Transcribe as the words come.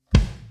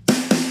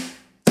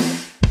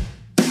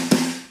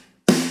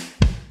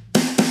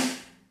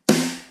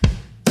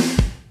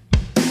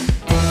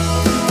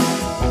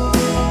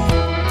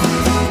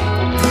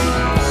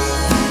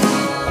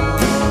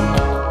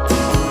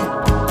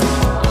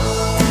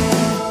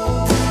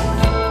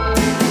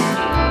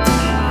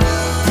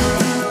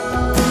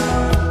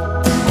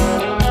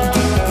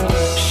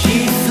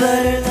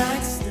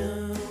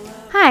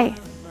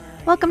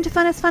Welcome to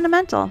Fun is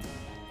Fundamental.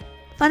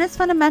 Fun is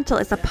Fundamental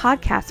is a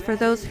podcast for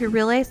those who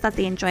realize that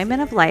the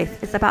enjoyment of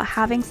life is about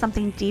having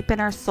something deep in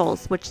our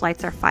souls which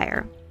lights our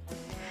fire.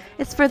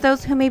 It's for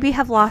those who maybe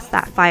have lost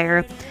that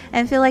fire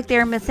and feel like they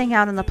are missing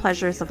out on the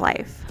pleasures of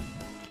life.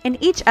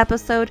 In each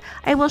episode,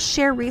 I will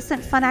share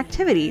recent fun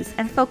activities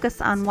and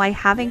focus on why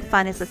having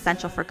fun is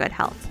essential for good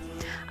health.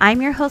 I'm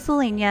your host,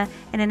 Alenia,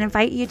 and I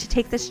invite you to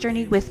take this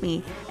journey with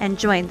me and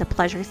join the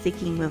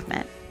pleasure-seeking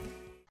movement.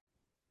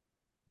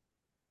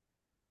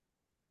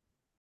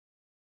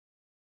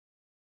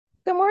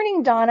 Good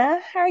morning, Donna.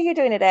 How are you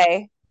doing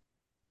today?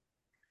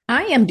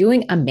 I am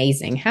doing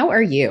amazing. How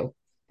are you?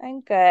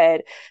 I'm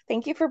good.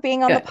 Thank you for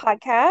being on the Good.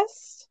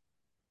 podcast.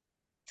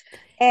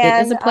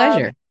 It is And a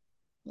pleasure.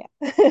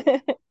 yeah.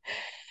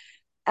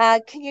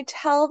 Can you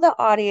tell the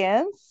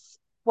audience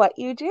what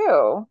you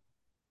do?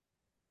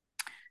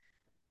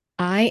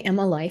 I am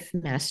a life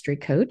mastery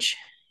coach,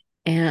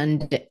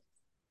 and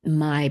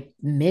my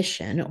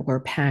mission or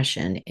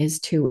passion is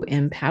to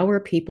empower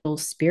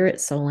people's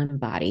spirit, soul, and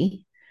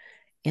body.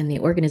 And the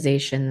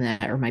organization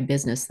that, or my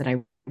business that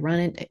I run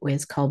it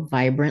is called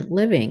Vibrant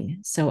Living.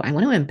 So I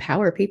want to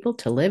empower people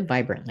to live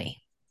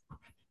vibrantly.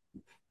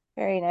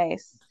 Very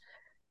nice.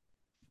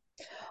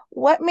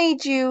 What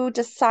made you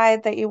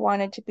decide that you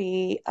wanted to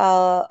be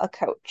a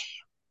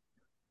coach?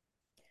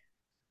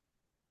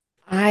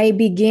 I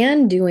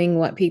began doing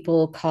what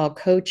people call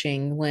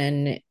coaching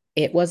when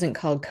it wasn't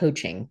called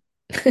coaching.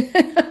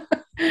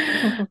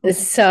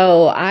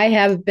 So I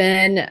have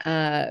been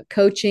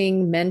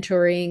coaching,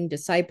 mentoring,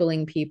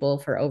 discipling people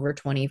for over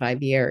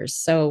 25 years.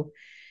 So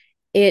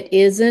it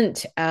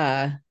isn't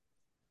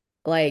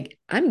like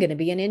I'm going to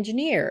be an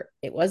engineer.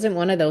 It wasn't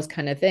one of those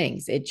kind of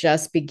things. It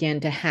just began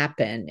to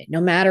happen.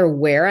 No matter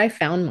where I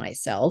found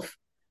myself,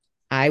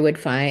 I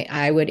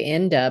would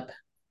end up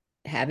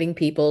having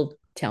people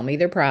tell me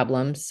their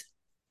problems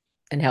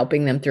and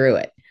helping them through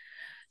it.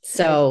 Nice.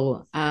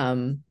 So,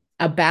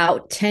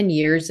 about 10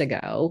 years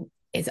ago,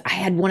 is I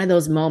had one of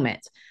those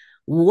moments.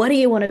 What do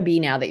you want to be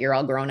now that you're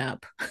all grown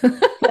up?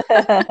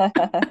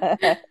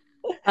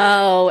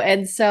 Oh,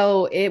 and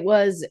so it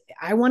was,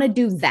 I want to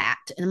do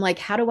that. And I'm like,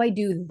 how do I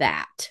do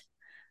that?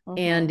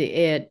 And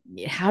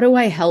Mhm. how do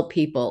I help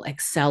people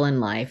excel in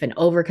life and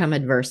overcome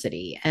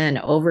adversity and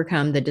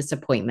overcome the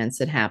disappointments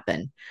that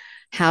happen?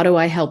 How do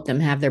I help them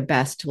have their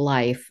best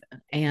life?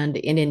 And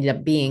it ended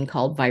up being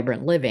called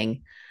Vibrant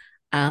Living,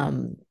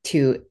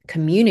 to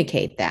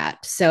communicate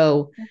that.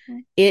 So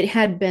Mhm. it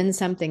had been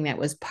something that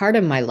was part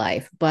of my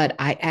life, but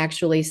I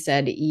actually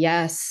said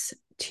yes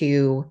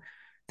to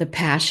the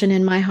passion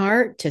in my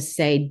heart to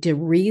say, to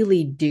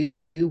really do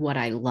what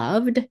I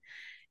loved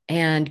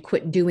and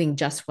quit doing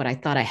just what I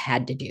thought I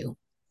had to do.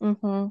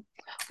 Mhm.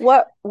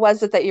 What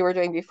was it that you were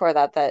doing before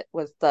that that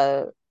was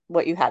the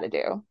what you had to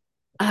do?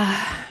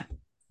 Uh,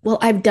 well,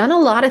 I've done a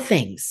lot of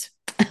things.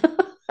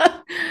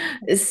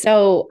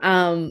 So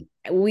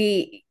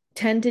we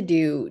tend to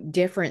do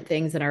different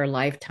things in our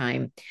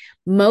lifetime.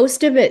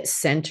 Most of it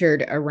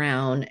centered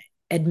around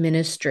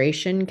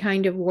administration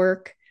kind of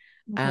work.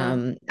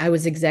 Mhm. I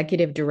was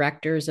executive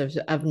directors of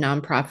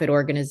nonprofit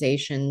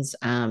organizations.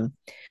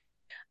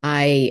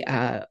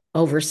 I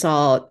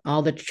oversaw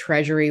all the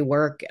treasury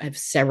work of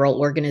several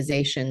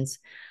organizations.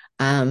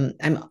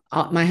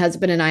 My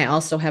husband and I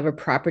also have a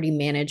property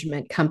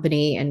management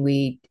company, and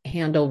we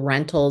handle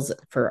rentals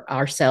for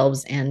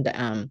ourselves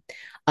and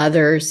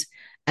others,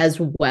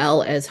 as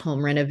well as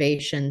home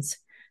renovations.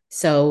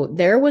 So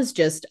there was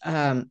just,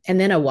 and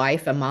then a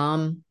wife, a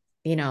mom,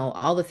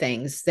 all the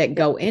things that Yeah.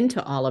 go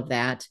into all of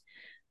that.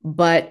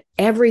 But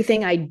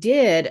everything I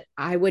did,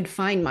 I would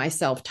find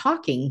myself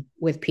talking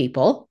with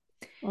people,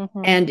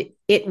 Mhm. and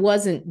it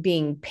wasn't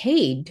being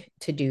paid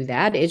to do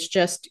that. It's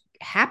just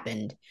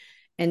happened.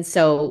 And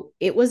so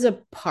it was a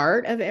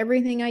part of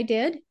everything I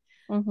did,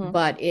 Mhm.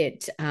 but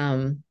if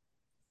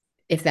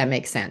that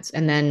makes sense.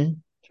 And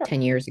then Sure.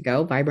 10 years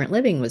ago, Vibrant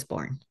Living was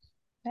born.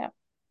 Yeah.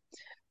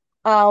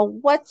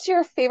 What's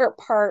your favorite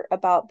part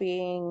about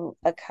being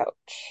a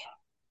coach?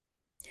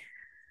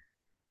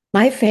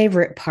 My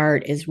favorite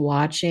part is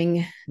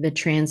watching the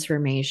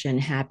transformation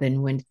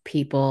happen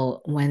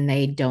when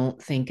they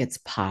don't think it's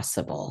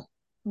possible.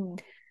 Mm.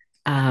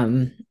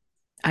 Um,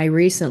 I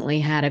recently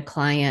had a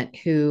client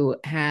who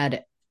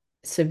had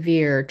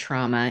severe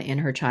trauma in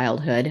her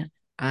childhood.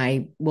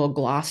 I will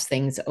gloss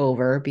things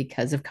over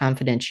because of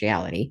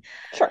confidentiality,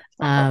 Sure, of course.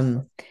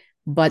 um,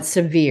 but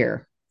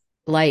severe,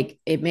 like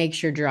it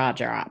makes your jaw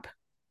drop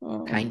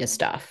Mm. kind of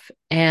stuff.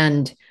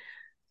 And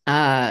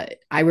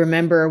I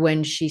remember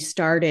when she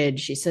started,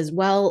 she says,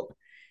 well,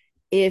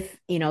 if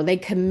they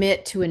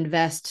commit to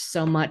invest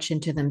so much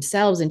into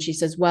themselves, and she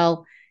says,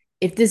 well,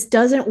 if this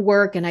doesn't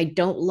work and I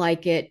don't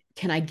like it,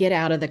 can I get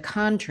out of the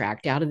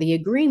contract, out of the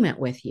agreement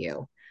with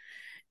you?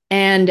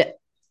 And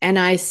and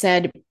I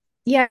said,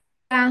 yeah,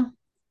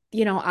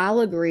 I'll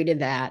agree to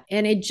that.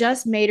 And it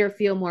just made her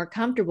feel more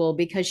comfortable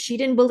because she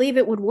didn't believe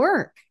it would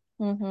work.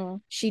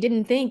 Mhm. She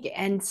didn't think.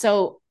 And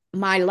so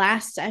my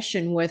last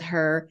session with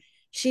her,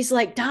 she's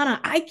like, Donna,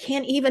 I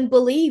can't even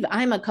believe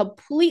I'm a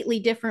completely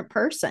different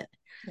person.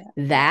 Yeah.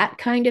 that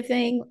kind of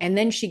thing. And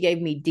then she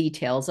gave me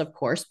details, of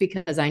course,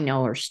 because I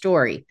know her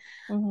story.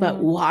 But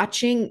Mm-hmm.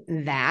 watching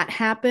that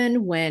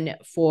happen when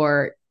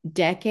for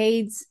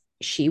decades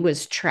she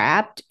was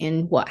trapped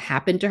in what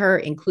happened to her,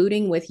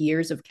 including with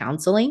years of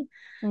counseling,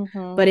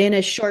 Mm-hmm. but in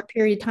a short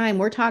period of time,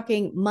 we're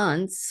talking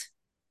months,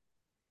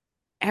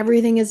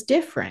 everything is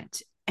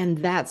different. And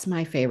that's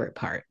my favorite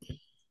part.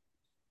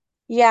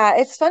 Yeah,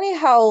 it's funny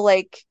how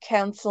like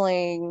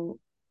counseling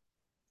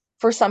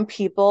for some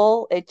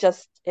people, it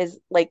just is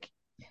like,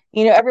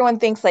 everyone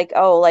thinks like,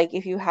 oh, like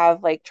if you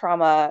have like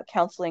trauma,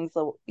 counseling's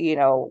the,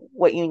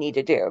 what you need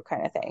to do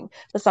kind of thing.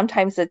 But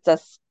sometimes it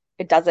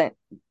doesn't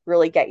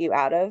really get you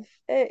out of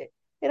it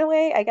in a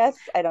way, I guess.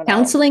 I don't know.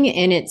 Counseling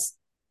in its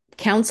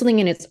counseling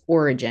in its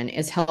origin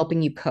is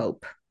helping you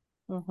cope.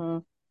 Mm-hmm.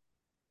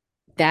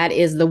 That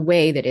is the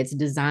way that it's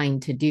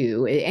designed to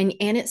do, and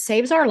it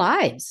saves our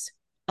lives.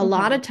 A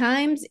lot Mm-hmm. of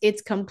times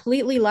it's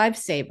completely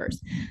lifesavers.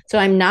 So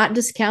I'm not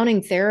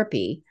discounting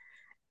therapy,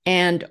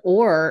 and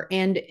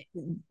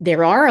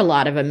there are a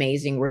lot of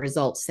amazing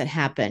results that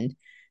happen,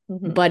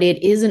 Mm-hmm. but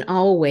it isn't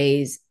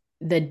always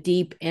the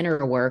deep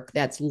inner work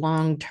that's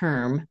long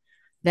term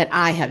that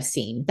I have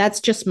seen. That's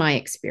just my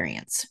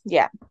experience.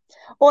 Yeah.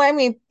 Well,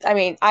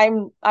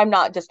 I'm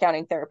not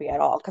discounting therapy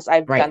at all because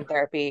I've done Right.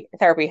 therapy.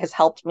 Therapy has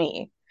helped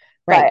me,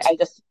 but Right.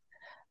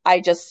 I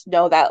just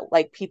know that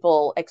like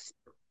people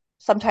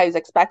sometimes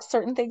expect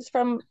certain things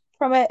from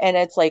it, and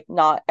it's like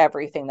not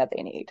everything that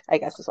they need, I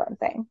guess is what I'm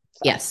saying.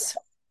 So, Yes.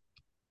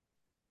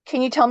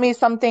 can you tell me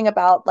something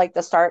about like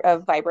the start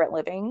of Vibrant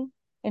Living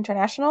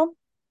International?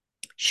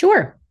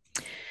 Sure.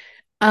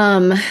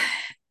 Um,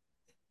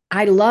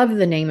 I love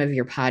the name of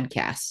your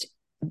podcast.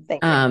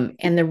 Thank you.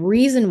 And the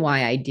reason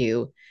why I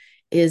do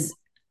is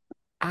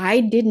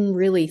I didn't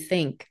really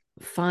think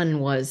fun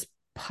was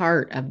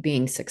part of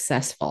being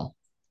successful.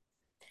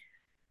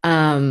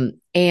 And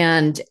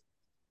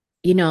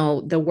the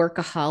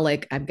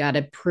workaholic, I've got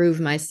to prove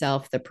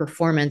myself, the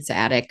performance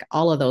addict,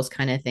 all of those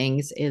kind of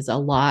things is a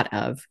lot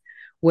of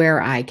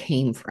where I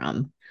came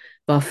from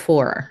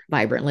before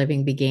Vibrant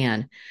Living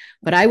began.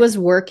 But I was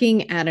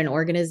working at an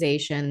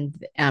organization.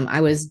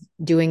 I was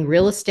doing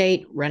real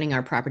estate, running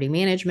our property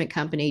management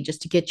company,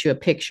 just to get you a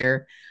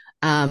picture.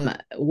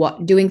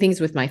 Doing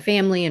things with my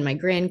family and my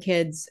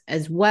grandkids,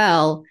 as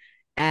well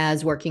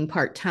as working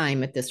part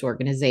time at this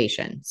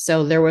organization.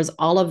 So there was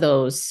all of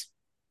those,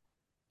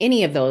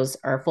 any of those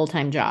are a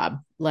full-time job,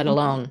 let Mhm.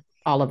 alone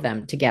all of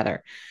them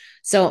together.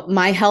 So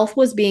my health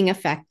was being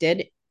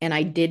affected, and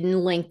I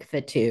didn't link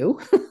the two.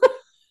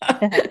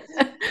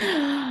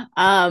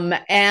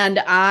 And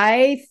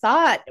I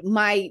thought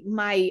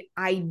my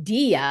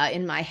idea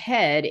in my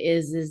head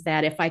is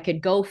that if I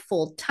could go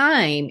full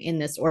time in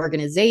this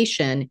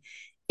organization,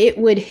 it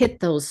would hit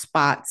those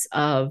spots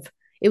of,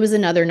 it was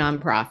another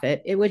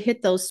nonprofit. It would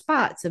hit those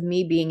spots of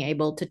me being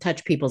able to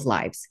touch people's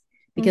lives,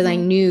 because I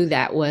Mhm. knew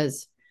that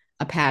was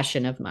a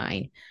passion of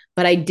mine,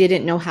 but I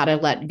didn't know how to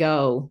let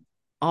go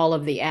all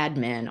of the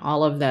admin,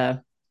 all of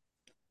the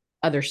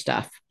other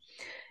stuff.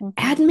 Mhm.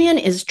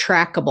 Admin is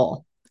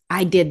trackable.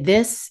 I did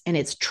this and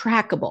it's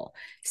trackable.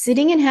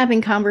 Sitting and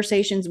having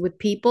conversations with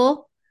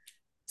people,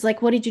 it's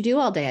like, what did you do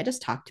all day? I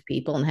just talked to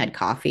people and had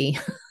coffee.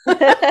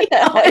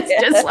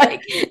 It's just Yeah.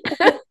 like,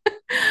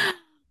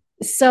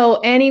 so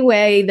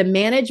anyway, the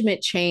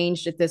management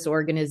changed at this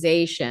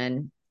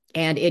organization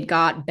and it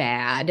got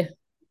bad,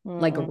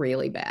 like Mm.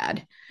 really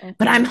bad.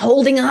 But I'm Mhm.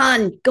 holding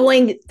on,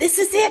 going, this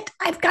is it.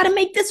 I've got to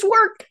make this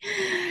work.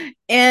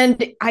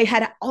 And I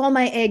had all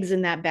my eggs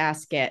in that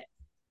basket,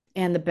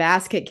 and the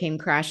basket came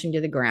crashing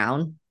to the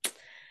ground.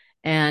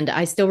 And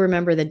I still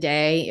remember the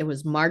day. It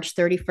was March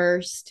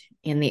 31st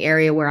in the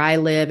area where I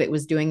live. It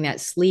was doing that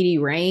sleety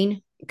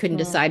rain. Couldn't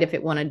Mm. decide if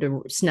it wanted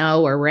to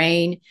snow or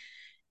rain.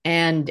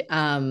 And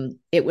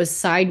it was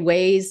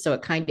sideways. So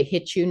it kind of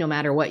hit you no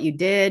matter what you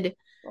did.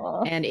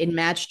 Oh. And it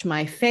matched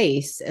my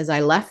face as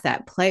I left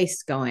that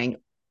place, going,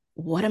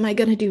 what am I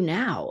going to do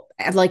now?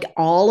 Like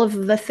all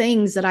of the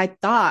things that I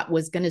thought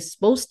was going to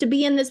supposed to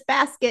be in this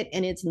basket,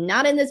 and it's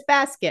not in this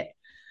basket.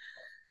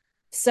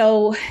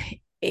 So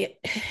it,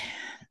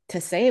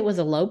 to say it was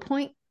a low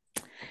point,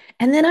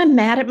 and then I'm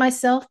mad at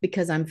myself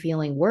because I'm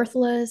feeling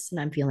worthless and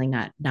I'm feeling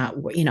not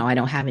I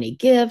don't have any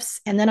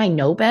gifts, and then I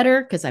know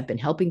better because I've been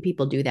helping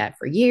people do that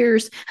for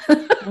years.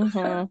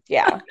 Mhm.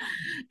 Yeah.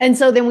 And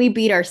so then we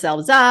beat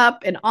ourselves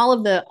up, and all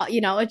of the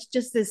it's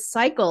just this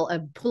cycle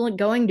of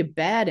going to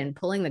bed and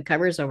pulling the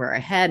covers over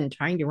our head and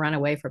trying to run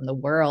away from the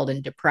world,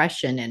 and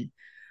depression and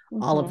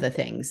all of Mhm. the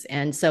things.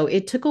 And so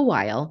it took a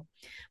while,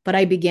 but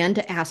I began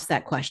to ask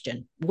that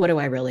question, what do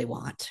I really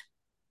want?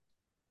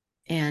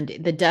 And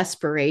the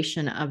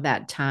desperation of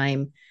that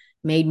time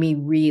made me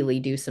really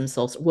do some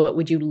soul. What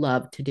would you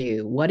love to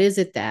do? What is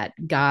it that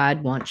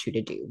God wants you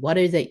to do? What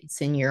is it that's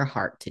in your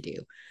heart to do?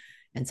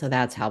 And so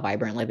that's how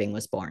Vibrant Living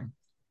was born.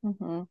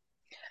 Mhm.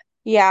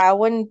 Yeah,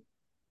 when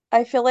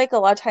I feel like a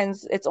lot of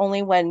times it's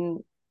only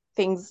when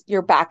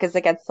your back is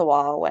against the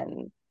wall,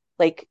 when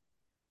like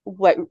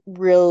what you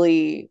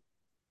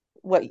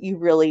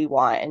really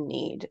want and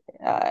need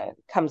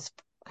comes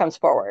comes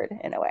forward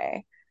in a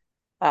way.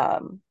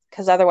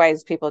 Because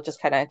otherwise people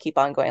just kind of keep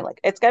on going like,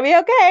 it's gonna be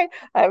okay.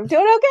 I'm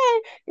doing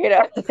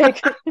okay.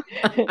 Like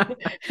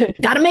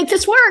Got to make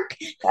this work.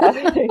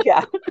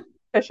 yeah,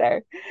 for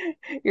sure.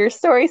 Your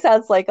story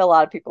sounds like a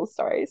lot of people's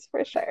stories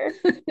for sure.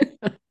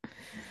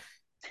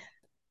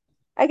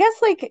 I guess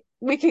like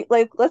we could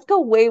like let's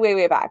go way, way,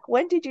 way back.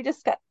 When did you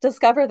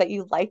discover that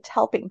you liked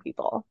helping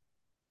people?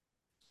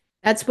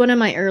 That's one of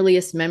my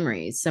earliest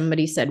memories.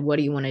 Somebody said, "What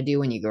do you want to do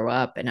when you grow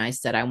up?" And I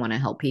said, "I want to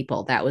help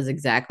people." That was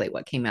exactly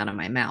what came out of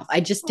my mouth.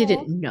 I just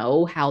didn't Oh,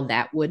 know how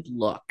that would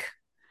look.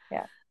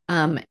 yeah.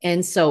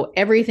 And so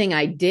everything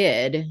I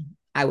did,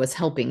 I was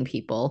helping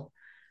people.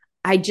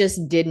 I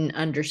just didn't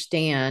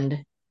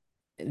understand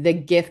the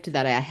gift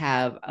that I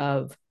have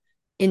of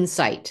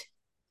insight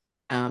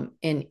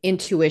and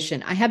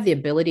intuition. I have the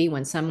ability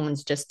when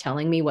someone's just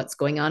telling me what's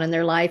going on in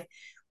their life,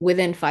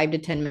 within 5 to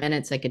 10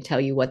 minutes, I could tell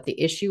you what the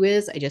issue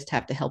is. I just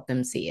have to help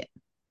them see it.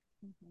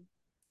 Mhm.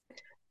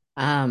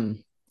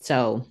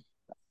 So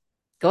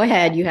go Yeah.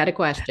 ahead. You had a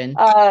question.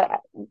 Uh,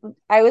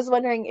 I was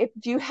wondering if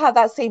do you have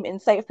that same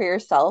insight for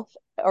yourself,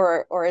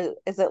 or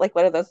is it like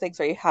one of those things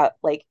where you have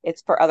like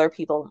it's for other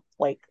people,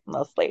 like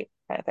mostly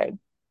kind of thing?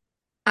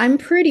 I'm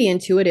pretty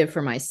intuitive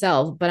for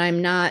myself, but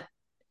I'm not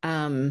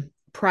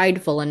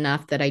prideful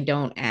enough that I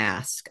don't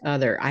ask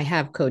other. I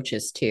have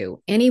coaches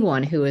too.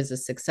 Anyone who is a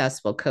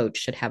successful coach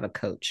should have a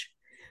coach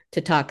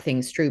to talk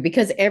things through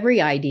because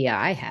every idea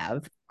I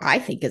have, I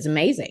think is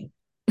amazing.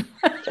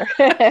 Sure.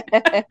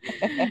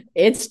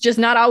 It's just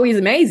not always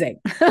amazing.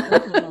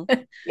 hmm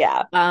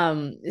Yeah.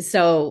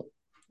 So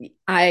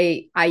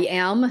I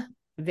am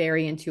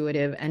very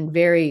intuitive and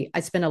very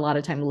I spend a lot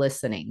of time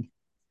listening.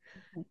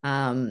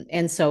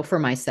 And so for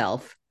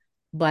myself,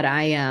 but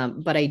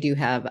I do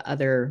have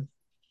other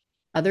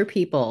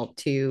people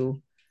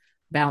to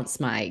bounce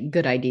my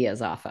good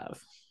ideas off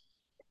of.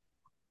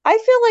 I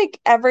feel like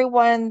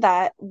everyone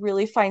that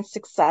really finds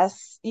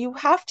success, you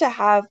have to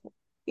have,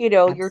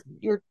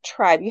 Absolutely. your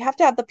tribe. You have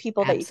to have the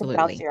people that you can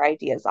bounce Absolutely. your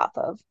ideas off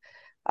of.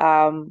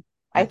 Um,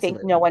 I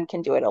think no Absolutely. one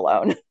can do it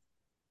alone.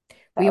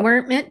 We So,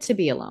 weren't meant to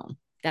be alone.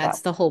 yeah.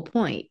 That's the whole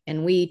point.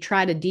 And we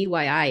try to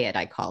DIY it,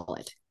 I call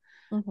it.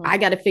 hmm I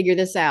got to figure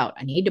this out.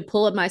 I need to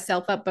pull it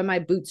myself up by my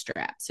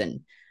bootstraps.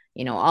 And,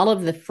 all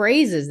of the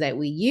phrases that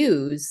we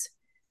use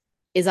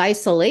is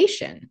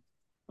isolation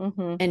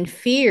hmm and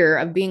fear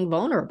of being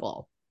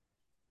vulnerable.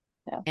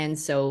 Yeah. And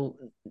so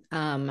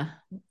um,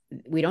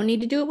 we don't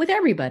need to do it with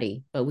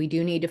everybody, but we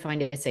do need to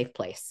find a safe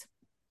place.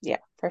 Yeah,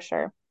 for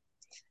sure.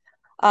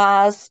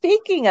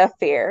 Speaking of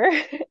fear,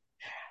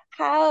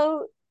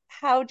 how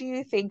how do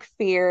you think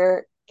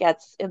fear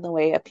gets in the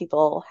way of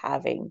people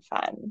having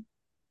fun?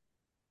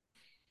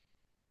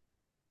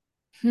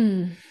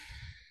 Hmm.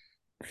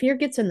 Fear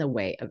gets in the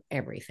way of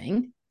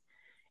everything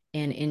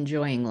and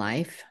enjoying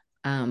life.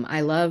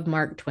 I love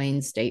Mark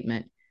Twain's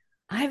statement.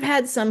 I've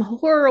had some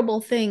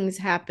horrible things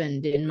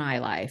happened in my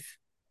life.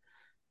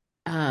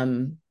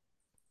 Um,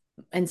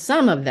 and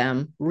some of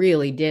them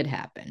really did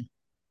happen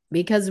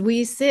because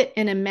we sit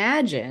and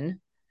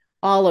imagine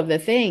all of the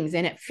things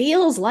and it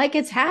feels like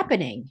it's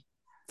happening.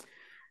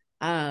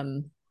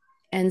 Um,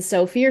 and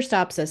so fear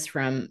stops us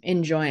from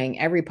enjoying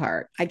every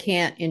part. I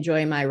can't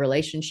enjoy my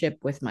relationship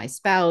with my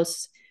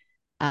spouse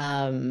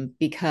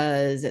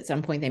because at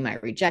some point they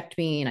might reject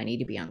me and I need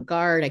to be on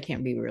guard. I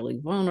can't be really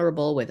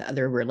vulnerable with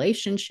other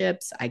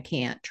relationships. I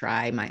can't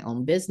try my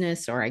own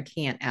business or I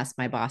can't ask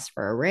my boss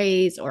for a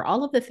raise or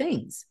all of the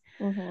things.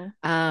 hmm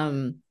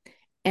Um,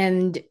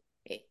 and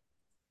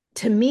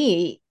to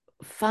me,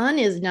 fun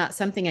is not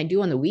something I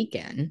do on the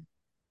weekend.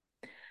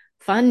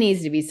 Fun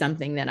needs to be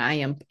something that I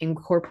am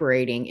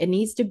incorporating. It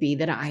needs to be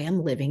that I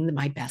am living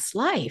my best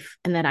life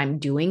and that I'm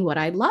doing what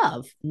I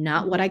love,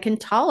 not what hmm I can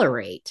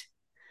tolerate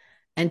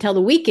until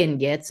the weekend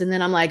gets. And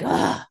then I'm like,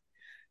 oh,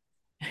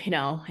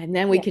 and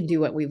then we Yeah. can do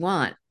what we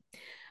want.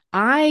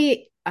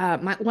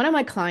 One of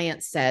my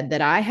clients said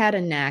that I had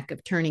a knack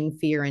of turning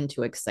fear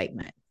into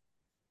excitement.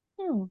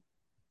 Hmm.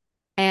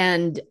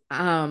 And,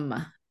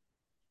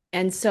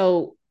 and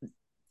so,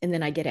 and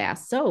then I get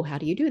asked, so how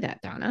do you do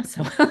that, Donna?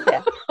 So,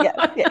 Yeah. Yeah.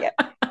 Yeah. Yeah.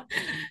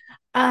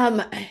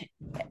 um,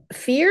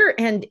 fear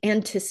and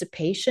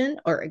anticipation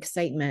or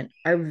excitement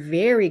are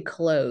very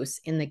close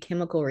in the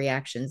chemical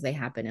reactions they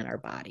happen in our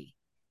body.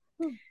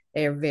 Hmm.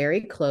 They are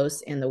very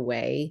close in the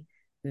way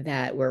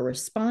that we're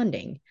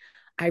responding.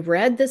 I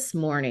read this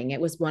morning,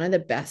 it was one of the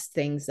best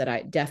things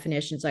that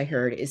definitions I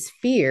heard is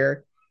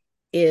fear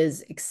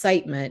is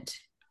excitement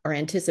or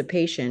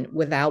anticipation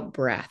without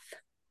breath.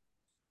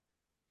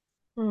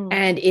 Hmm.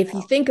 And if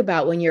you Wow. think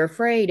about when you're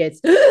afraid, it's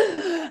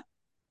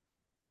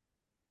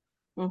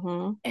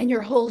hmm and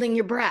you're holding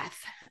your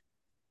breath.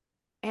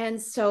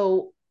 And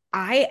so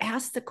I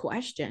asked the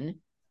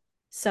question,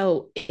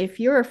 so if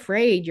you're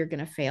afraid you're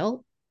going to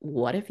fail,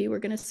 what if you were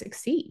going to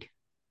succeed?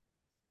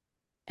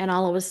 And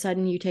all of a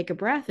sudden you take a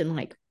breath and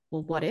like,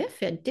 well, what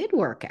if it did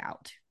work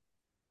out?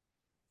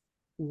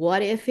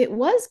 What if it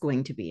was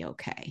going to be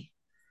okay?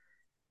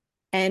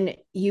 And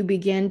you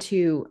begin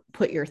to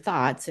put your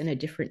thoughts in a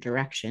different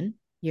direction.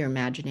 your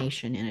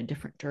imagination in a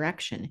different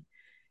direction.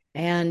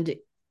 And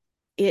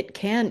it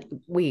can,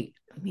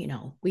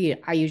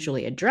 I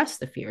usually address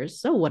the fears.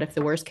 So what if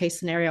the worst case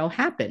scenario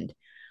happened?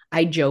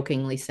 I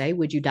jokingly say,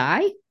 would you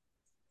die?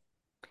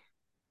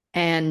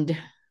 And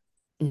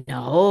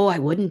no, I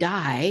wouldn't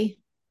die,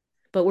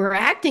 but we're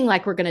acting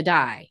like we're going to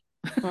die.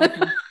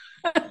 Mhm.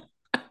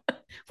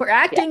 We're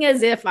Yeah. acting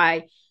as if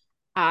I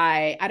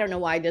don't know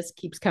why this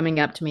keeps coming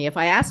up to me. If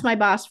I ask my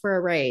boss for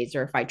a raise,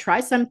 or if I try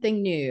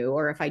something new,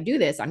 or if I do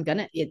this, I'm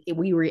gonna.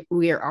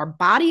 Our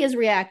body is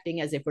reacting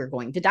as if we're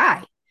going to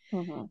die.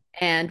 Mhm.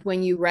 And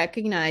when you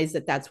recognize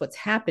that that's what's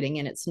happening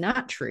and it's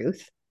not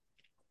truth,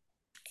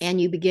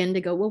 and you begin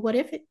to go, well, what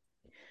if it?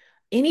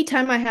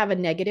 Anytime I have a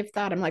negative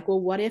thought, I'm like,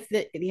 well, what if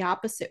the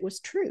opposite was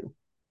true?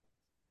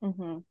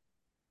 Mhm.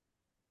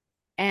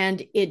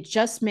 And it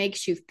just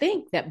makes you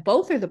think that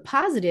both are the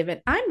positive,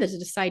 and I'm the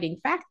deciding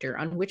factor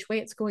on which way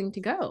it's going to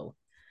go.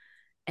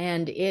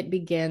 And it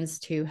begins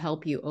to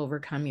help you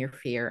overcome your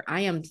fear.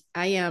 I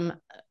am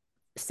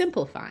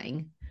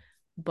simplifying,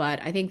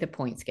 but I think the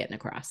point's getting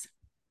across.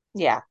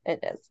 Yeah, it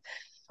is.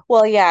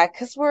 Well, yeah,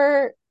 because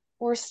we're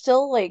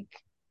still like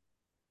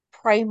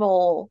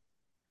primal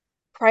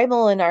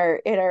primal in our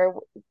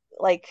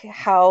like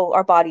how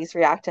our bodies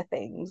react to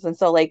things. And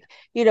so like,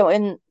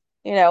 in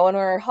when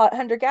we're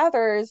hunter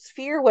gatherers,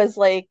 fear was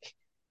like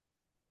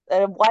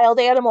a wild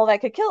animal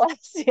that could kill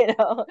us,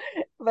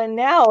 But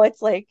now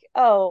it's like,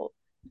 oh,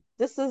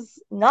 this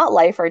is not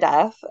life or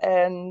death,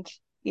 and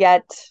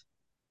yet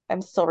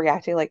I'm still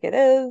reacting like it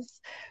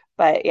is.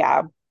 But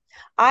yeah,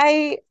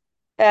 I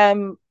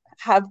um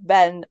have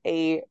been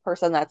a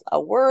person that's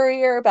a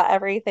worrier about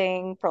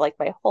everything for like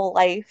my whole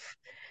life.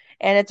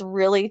 And it's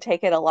really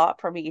taken a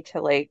lot for me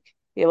to like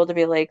be able to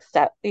be like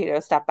step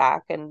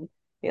back and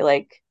be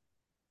like,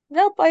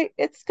 nope,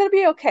 it's gonna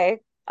be okay.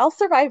 I'll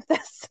survive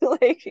this,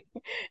 like,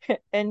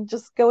 and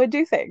just go and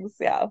do things.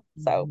 Yeah.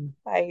 So Mhm.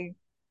 I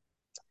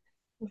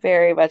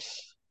very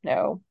much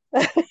know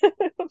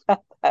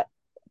about that.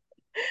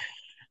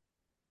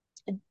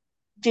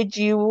 Did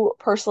you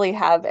personally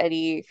have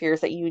any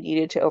fears that you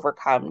needed to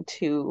overcome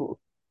to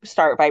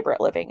start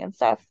Vibrant Living and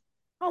stuff?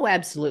 Oh,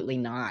 absolutely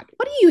not.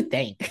 What do you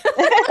think?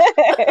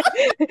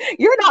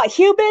 You're not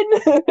human.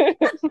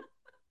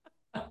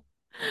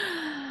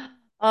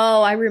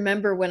 Oh, I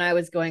remember when I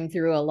was going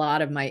through a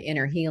lot of my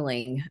inner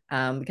healing,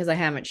 because I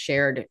haven't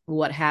shared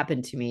what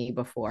happened to me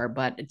before,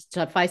 but it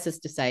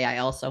suffices to say I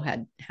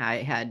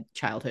had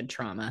childhood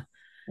trauma.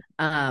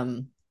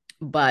 Um,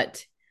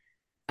 but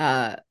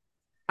uh,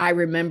 I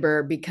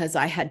remember because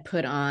I had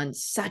put on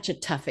such a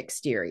tough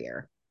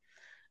exterior.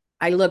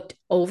 I looked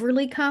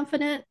overly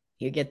confident.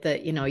 You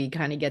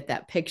kind of get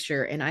that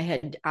picture. And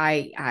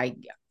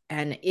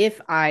and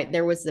if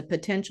there was the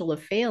potential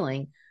of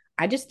failing,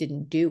 I just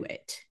didn't do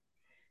it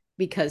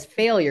because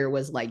failure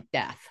was like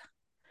death.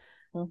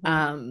 Mhm.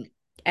 Um,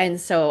 and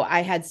so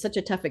I had such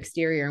a tough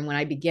exterior. And when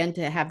I began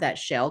to have that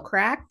shell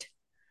cracked,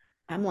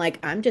 I'm like,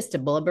 I'm just a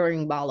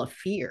blubbering ball of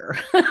fear.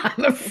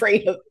 I'm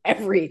afraid of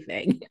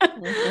everything.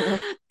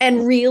 Mhm.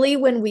 And really,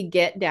 when we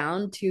get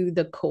down to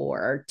the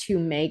core to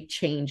make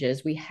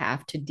changes, we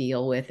have to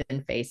deal with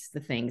and face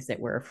the things that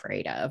we're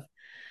afraid of.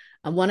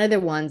 One of the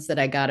ones that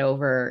I got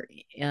over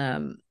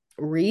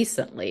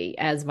recently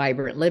as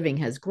Vibrant Living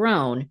has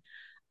grown,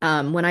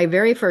 when I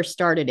very first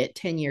started it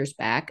 10 years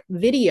back,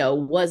 video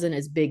wasn't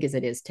as big as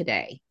it is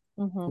today,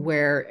 Mhm.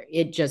 where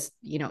it just,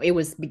 it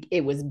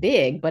was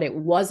big, but it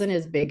wasn't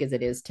as big as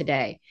it is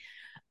today.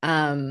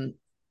 Um,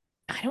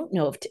 I don't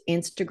know if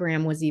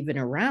Instagram was even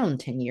around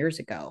 10 years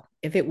ago.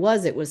 If it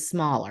was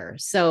smaller.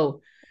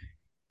 So,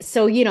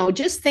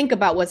 just think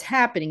about what's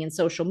happening in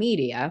social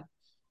media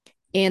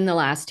in the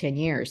last 10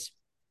 years.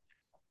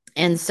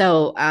 And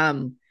so,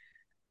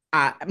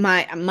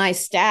 my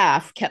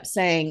staff kept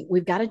saying,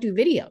 we've got to do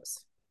videos.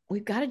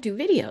 We've got to do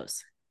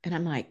videos. And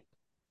I'm like,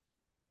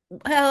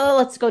 well,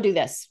 let's go do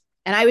this.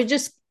 And I would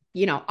just,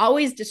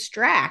 always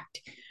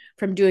distract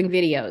from doing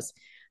videos.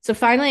 So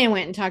finally I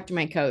went and talked to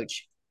my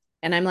coach,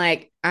 and I'm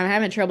like, I'm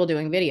having trouble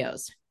doing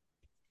videos.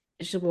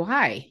 She said, well,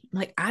 why? I'm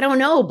like, I don't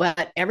know,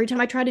 but every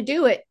time I try to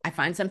do it, I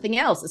find something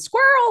else, a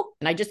squirrel,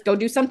 and I just go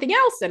do something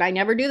else, and I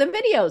never do the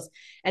videos.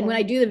 And when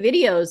I Mhm. do the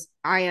videos,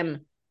 I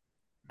am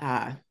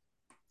uh,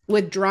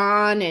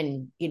 withdrawn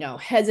and,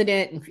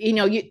 hesitant,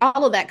 and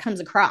all of that comes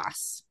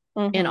across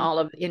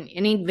Mhm. in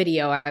any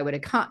video I would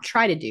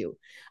try to do.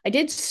 I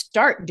did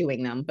start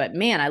doing them, but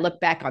man, I look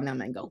back on them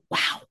and go,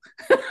 wow.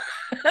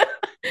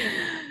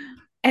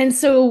 And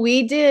so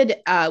we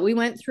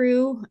went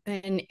through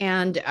an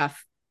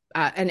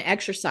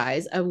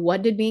exercise of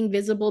what did being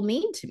visible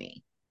mean to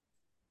me.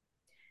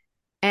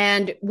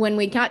 And when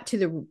we got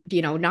to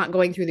not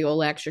going through the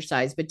old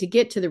exercise, but to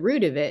get to the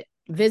root of it,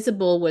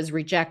 visible was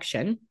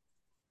rejection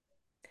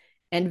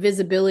and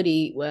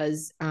visibility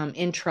was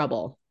in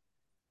trouble.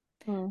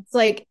 Mhm. It's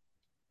like,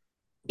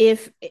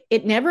 if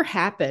it never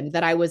happened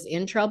that I was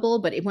in trouble,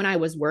 but when I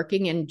was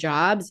working in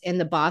jobs and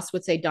the boss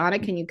would say, Donna,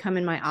 can you come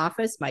in my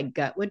office? My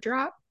gut would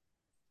drop.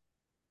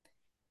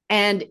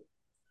 And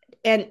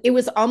and it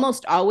was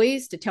almost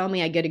always to tell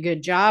me I get a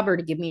good job or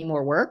to give me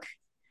more work,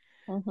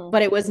 Mm-hmm.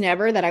 but it was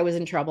never that I was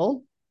in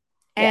trouble.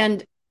 Yeah.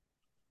 And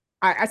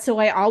so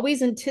I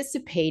always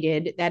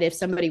anticipated that if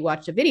somebody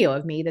watched a video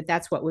of me, that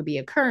that's what would be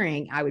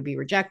occurring. I would be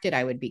rejected,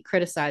 I would be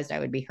criticized, I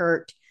would be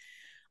hurt,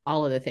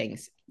 all of the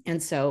things.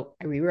 And so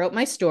I rewrote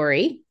my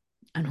story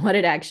on what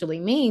it actually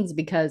means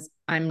because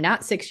I'm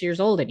not 6 years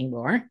old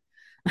anymore.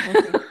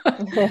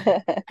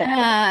 Mm-hmm.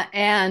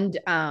 And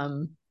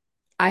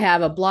I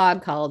have a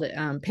blog called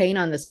Played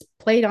on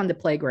the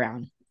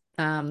Playground.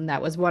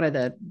 That was one of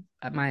the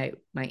my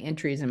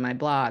entries in my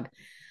blog.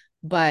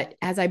 But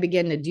as I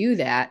began to do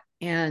that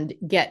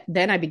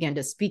then I began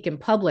to speak in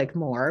public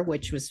more,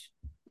 which was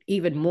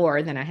even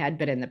more than I had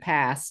been in the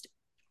past.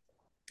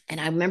 And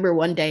I remember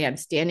one day I'm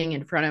standing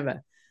in front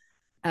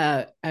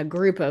of a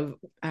group of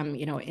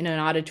in an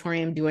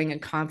auditorium doing a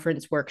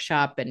conference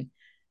workshop, and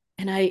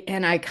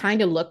I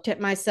kind of looked at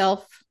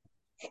myself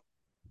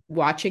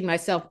watching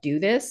myself do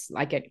this,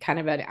 like it kind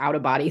of an out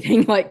of body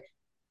thing, like,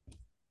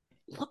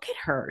 look at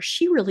her,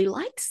 she really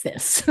likes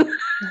this.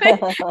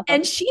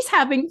 And she's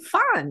having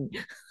fun.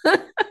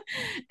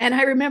 And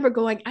I remember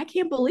going, I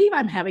can't believe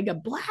I'm having a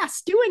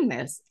blast doing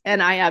this,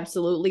 and I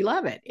absolutely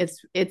love it.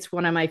 It's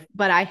one of my,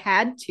 but I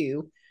had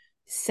to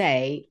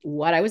say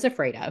what I was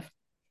afraid of,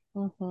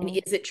 and Mm-hmm.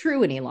 is it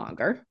true any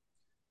longer,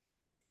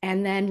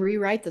 and then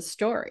rewrite the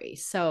story.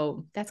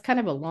 So that's kind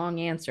of a long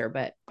answer,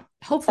 but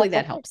hopefully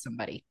That's that okay. helps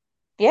somebody.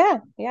 Yeah,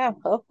 yeah,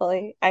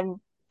 hopefully. I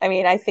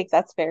mean, I think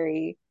that's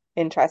very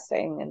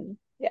interesting and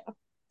yeah,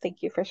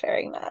 thank you for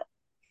sharing that.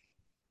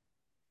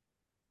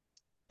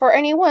 For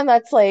anyone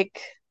that's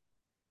like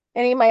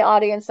any of my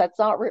audience that's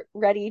not re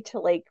ready to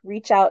like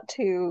reach out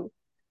to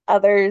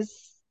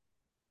others,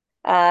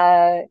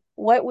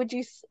 what would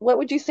you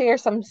say are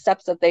some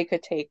steps that they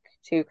could take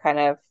to kind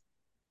of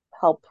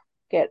help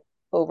get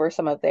over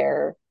some of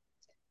their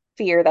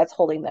fear that's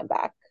holding them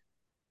back?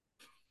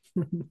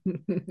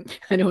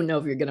 I don't know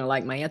if you're going to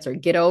like my answer.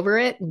 Get over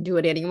it and do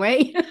it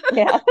anyway.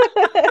 Yeah.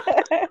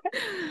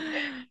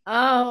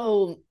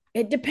 Oh,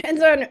 it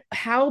depends on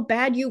how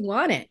bad you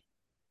want it.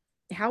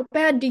 How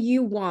bad do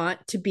you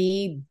want to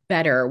be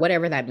better,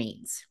 whatever that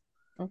means?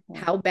 Hmm.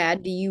 How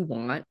bad do you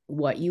want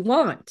what you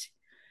want?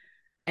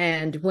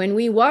 And when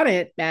we want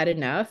it bad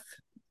enough,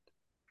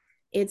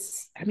 I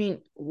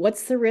mean,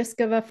 what's the risk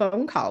of a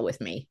phone call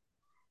with me?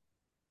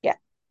 Yeah.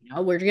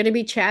 We're going to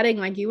be chatting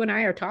like you and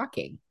I are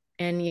talking.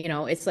 And,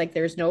 it's like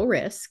there's no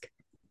risk.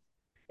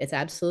 It's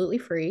absolutely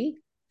free.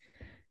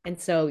 And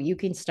so you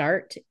can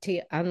start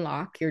to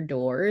unlock your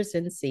doors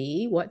and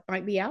see what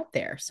might be out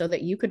there so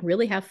that you could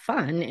really have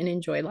fun and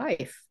enjoy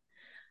life.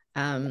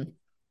 Um,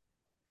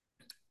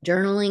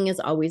 Journaling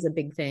is always a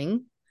big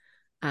thing,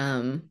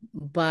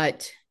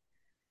 but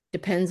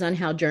depends on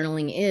how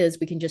journaling is.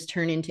 We can just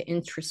turn into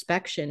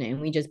introspection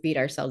and we just beat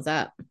ourselves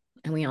up.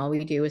 And all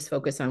we do is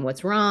focus on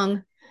what's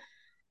wrong.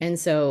 And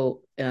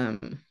so,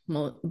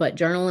 but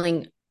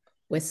journaling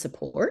with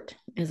support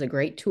is a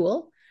great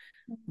tool.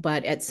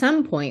 But at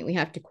some point, we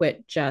have to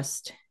quit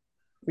just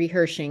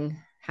rehearsing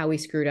how we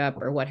screwed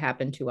up or what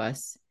happened to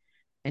us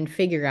and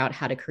figure out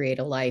how to create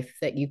a life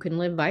that you can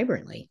live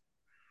vibrantly,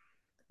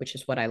 which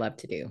is what I love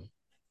to do.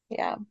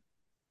 Yeah.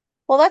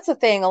 Well, that's the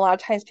thing. A lot of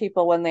times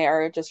people, when they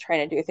are just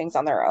trying to do things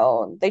on their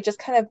own, they just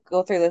kind of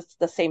go through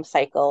the same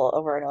cycle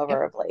over and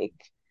over Yep. of like,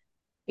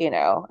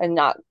 and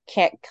not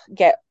can't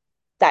get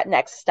that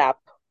next step.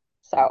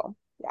 So,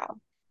 yeah.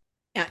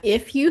 Now,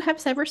 if you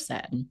have ever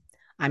said,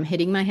 I'm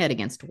hitting my head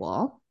against a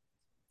wall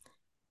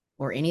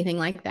or anything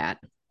like that,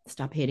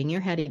 stop hitting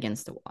your head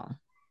against the wall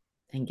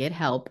and get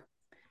help,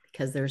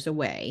 because there's a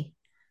way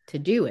to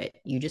do it.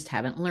 You just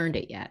haven't learned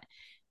it yet.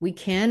 We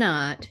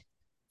cannot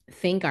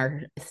think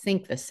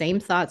the same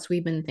thoughts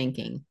we've been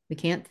thinking. We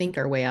can't think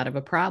our way out of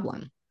a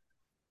problem.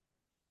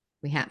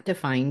 We have to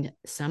find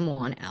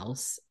someone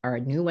else or a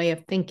new way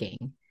of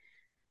thinking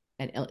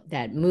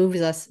that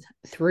moves us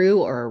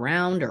through or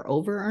around or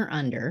over or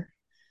under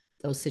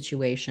those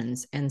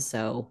situations. And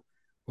so,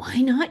 why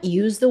not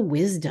use the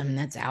wisdom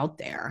that's out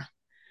there?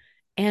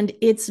 And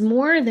it's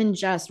more than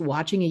just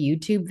watching a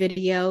YouTube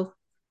video,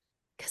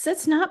 because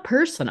it's not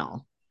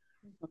personal.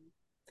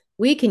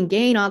 We can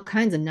gain all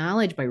kinds of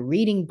knowledge by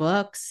reading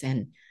books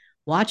and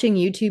watching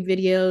YouTube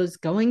videos,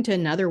 going to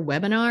another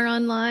webinar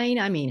online.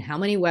 I mean, how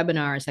many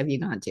webinars have you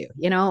gone to?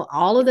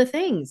 All of the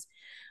things.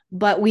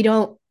 But we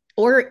don't,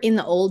 or in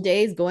the old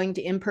days, going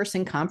to in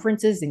person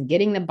conferences and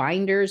getting the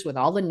binders with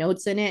all the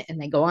notes in it, and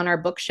they go on our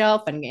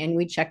bookshelf and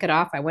we check it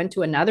off. I went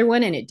to another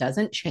one and it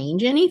doesn't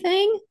change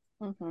anything.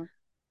 Hmm.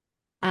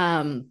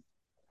 Um,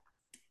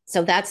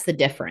 so that's the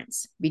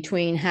difference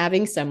between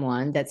having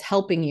someone that's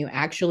helping you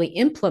actually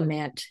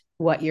implement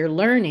what you're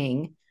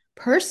learning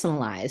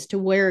personalized to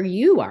where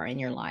you are in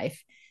your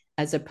life,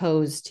 as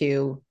opposed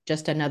to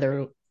just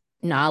another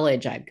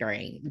knowledge I've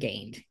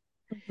gained.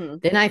 Hmm.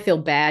 Then I feel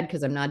bad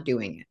because I'm not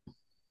doing it.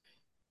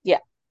 Yeah.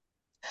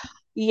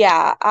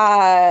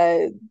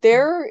 Yeah.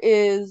 There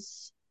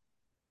is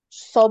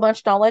so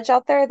much knowledge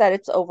out there that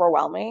it's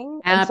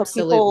overwhelming. And so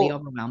Absolutely people,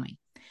 overwhelming.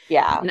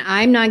 Yeah. And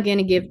I'm not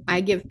going to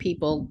I give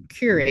people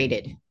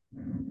curated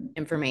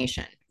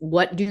information.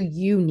 What do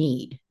you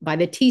need by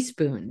the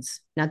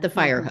teaspoons, not the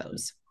fire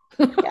hose?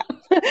 Yeah.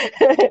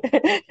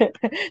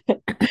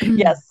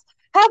 Yes.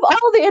 Have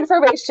all the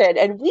information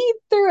and weed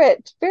through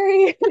it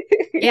very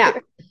Yeah,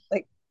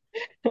 like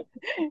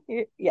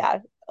yeah.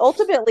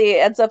 Ultimately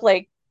it ends up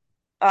like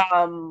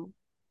um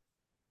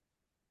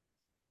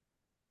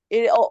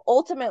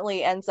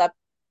ultimately ends up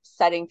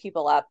setting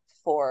people up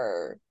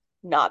for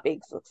not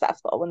being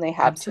successful when they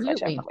have too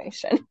much absolutely.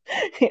 information.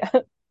 Yeah.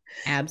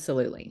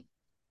 Absolutely.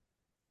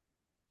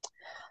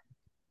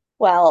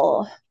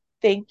 Well,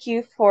 thank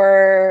you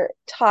for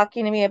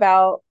talking to me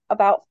about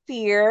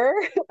fear.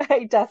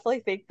 I definitely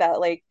think that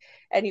like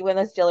anyone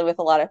that's dealing with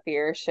a lot of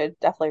fear should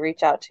definitely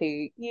reach out to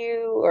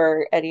you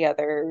or any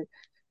other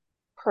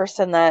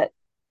person that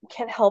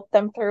can help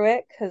them through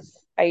it because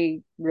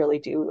I really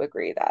do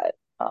agree that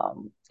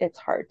it's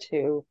hard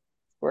to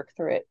work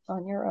through it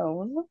on your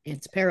own.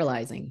 It's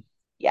paralyzing.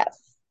 Yes,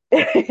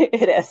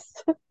 it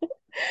is.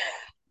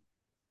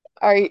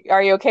 Are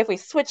you okay if we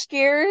switch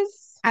gears?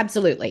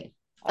 Absolutely.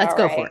 Let's All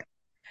go for right.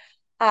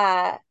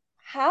 it.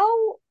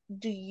 How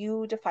do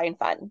you define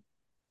fun?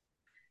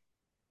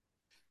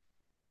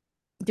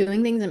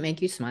 Doing things that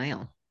make you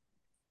smile.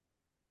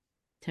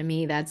 To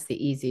me, that's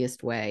the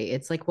easiest way.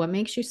 It's like what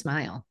makes you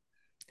smile.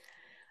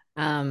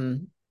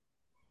 Um,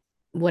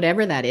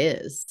 Whatever that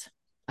is.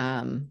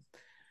 Um,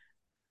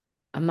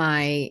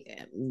 my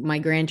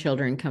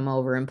grandchildren come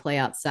over and play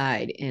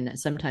outside, and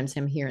sometimes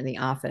I'm here in the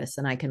office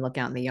and I can look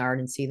out in the yard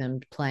and see them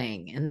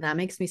playing, and that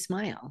makes me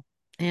smile.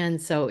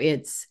 And so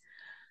it's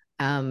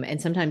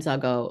and sometimes I'll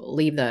go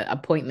leave the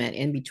appointment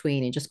in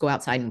between and just go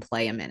outside and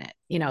play a minute,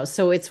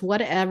 so it's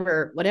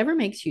whatever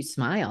makes you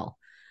smile.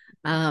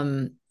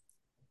 um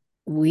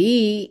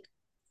we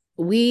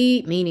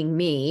meaning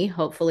me,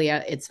 hopefully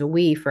it's a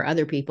we for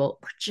other people,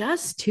 we're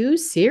just too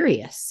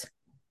serious.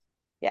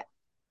 Yeah.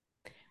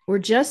 We're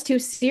just too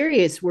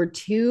serious. We're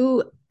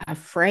too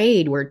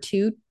afraid. We're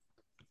too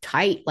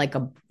tight, like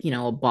a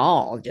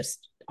ball,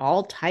 just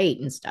all tight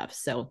and stuff.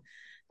 So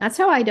that's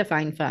how I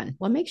define fun.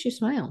 What makes you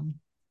smile?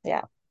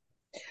 Yeah.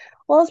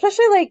 Well,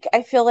 especially like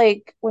I feel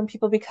like when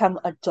people become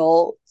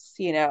adults,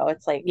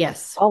 it's like,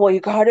 Yes. oh well,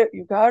 you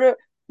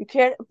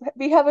can't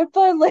be having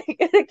fun like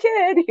a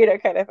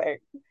kid, kind of thing.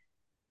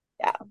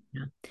 Yeah.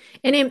 Yeah.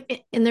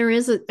 And there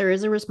is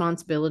a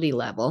responsibility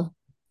level,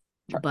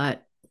 Sure.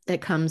 but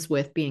that comes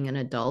with being an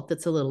adult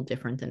that's a little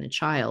different than a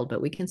child,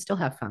 but we can still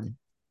have fun.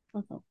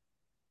 Hmm.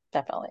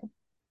 Definitely.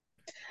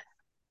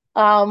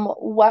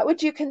 What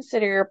would you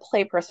consider your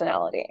play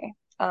personality?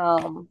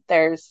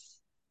 There's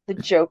the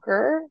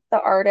Joker,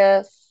 the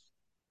artist,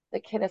 the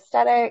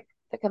kinesthetic,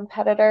 the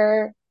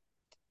competitor,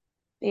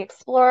 the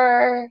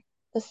explorer,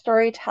 the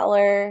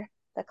storyteller,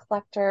 the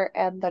collector,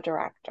 and the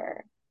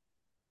director.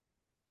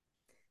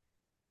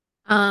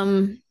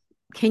 Um,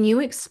 can you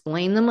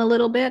explain them a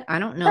little bit? I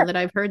don't know Sure. that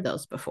I've heard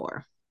those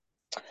before.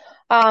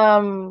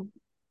 Um,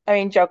 I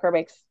mean, Joker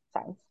makes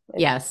sense.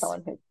 It's Yes.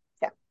 someone who,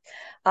 yeah.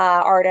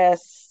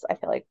 Artists, I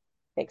feel like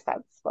makes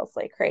sense,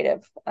 mostly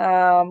creative.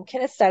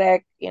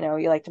 Kinesthetic, you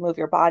like to move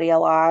your body a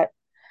lot.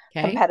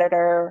 Okay.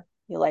 Competitor,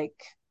 you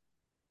like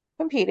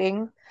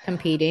competing.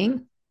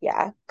 Competing.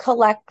 Yeah.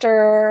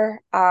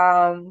 Collector,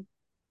 I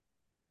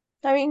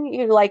mean,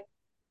 you like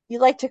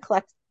to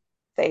collect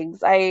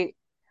things. I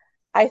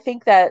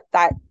think that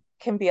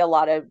can be a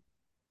lot of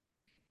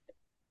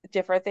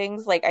different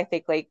things. Like I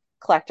think like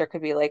collector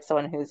could be like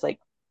someone who's like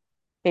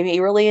maybe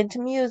really into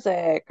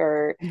music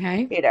or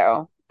Okay.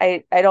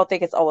 I don't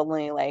think it's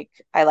only like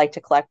I like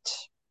to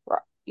collect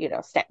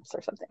stamps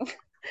or something.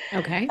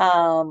 Okay.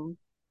 Um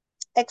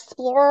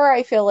Explorer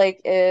I feel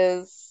like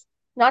is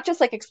not just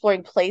like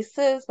exploring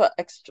places but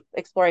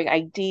exploring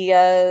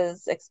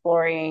ideas,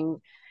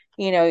 exploring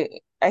you know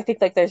I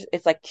think like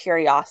it's like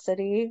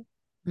curiosity.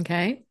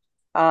 Okay.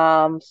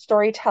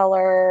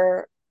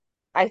 Storyteller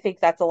I think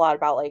that's a lot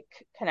about like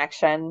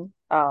connection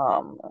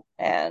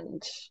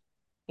and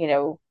you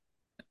know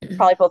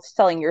probably both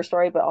telling your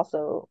story but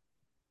also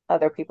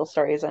other people's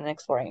stories and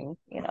exploring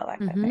that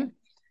kind of thing. Mm-hmm.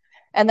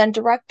 And then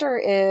director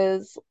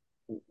is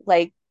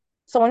like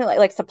someone who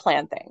likes to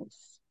plan things.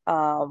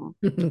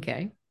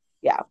 Okay.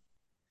 Yeah.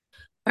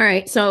 All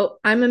right. So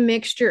I'm a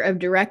mixture of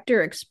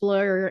director,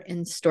 explorer,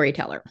 and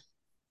storyteller.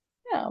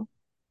 Yeah.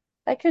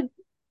 I could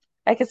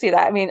I could see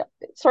that. I mean,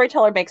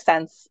 storyteller makes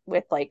sense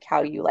with like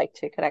how you like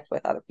to connect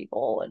with other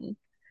people and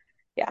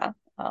yeah.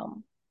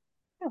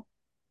 Yeah,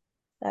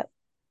 that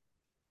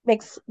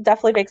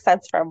definitely makes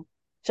sense from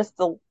just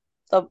the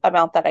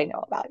amount that I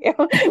know about you.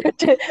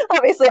 Which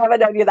obviously I haven't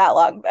known you that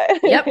long, but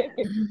Yep.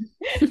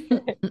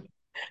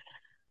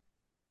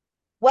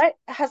 what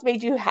has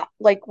made you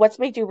like what's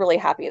made you really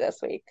happy this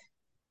week?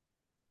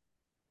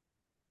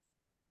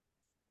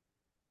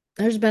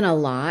 There's been a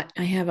lot.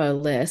 I have a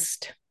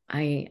list.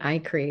 I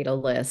create a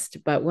list,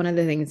 but one of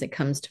the things that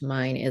comes to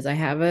mind is I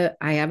have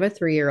a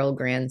 3-year-old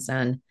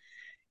grandson,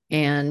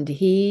 and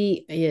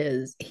he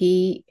is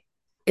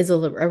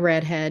a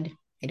redhead,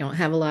 I don't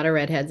have a lot of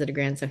redheads at a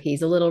grand, so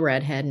he's a little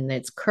redhead and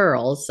it's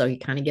curls. So you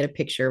kind of get a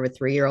picture of a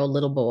 3-year-old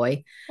little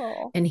boy.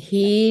 Oh, And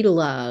he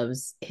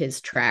loves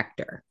his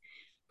tractor.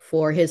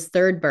 For his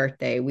third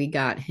birthday, we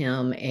got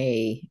him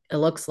it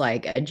looks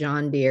like a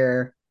John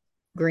Deere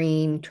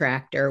green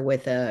tractor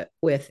with a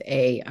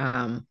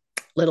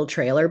little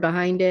trailer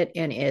behind it,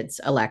 and it's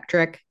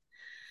electric.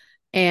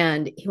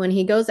 And when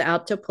he goes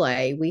out to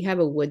play, we have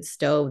a wood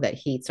stove that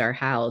heats our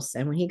house.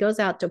 And when he goes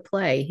out to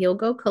play, he'll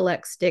go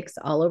collect sticks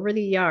all over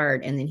the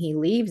yard and then he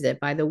leaves it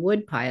by the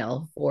wood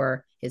pile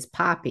for his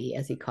poppy,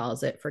 as he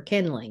calls it, for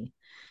kindling.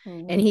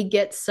 And mhm. he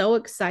gets so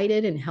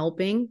excited and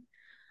helping.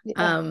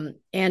 Yeah.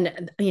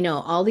 And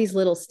all these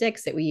little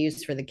sticks that we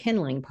use for the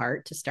kindling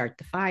part to start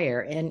the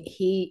fire. And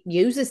he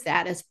uses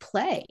that as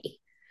play.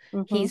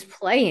 Hmm. He's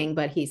playing,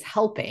 but he's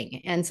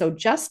helping. And so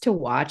just to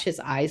watch his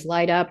eyes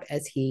light up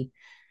as he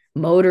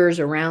motors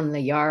around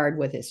the yard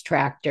with his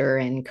tractor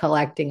and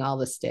collecting all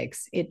the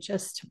sticks, it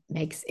just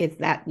makes it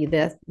that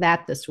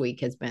this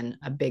week has been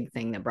a big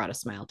thing that brought a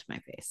smile to my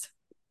face.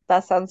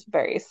 That sounds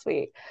very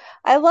sweet.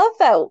 I love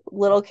that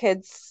little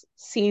kids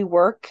see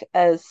work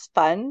as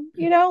fun,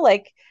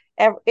 like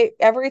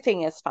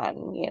everything is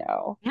fun,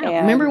 Yeah,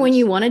 remember and when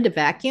you wanted to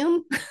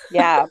vacuum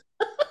yeah,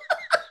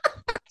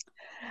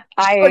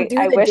 or I do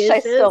the wish I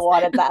still dishes?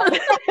 wanted that.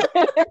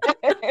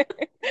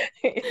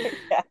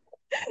 Yeah,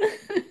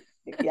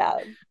 yeah.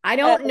 I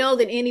don't know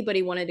that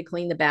anybody wanted to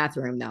clean the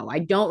bathroom though. I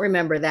don't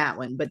remember that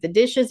one, but the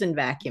dishes and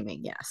vacuuming,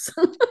 yes.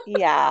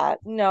 Yeah,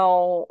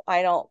 no,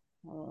 I don't.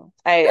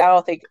 I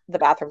don't think the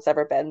bathroom's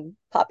ever been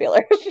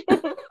popular.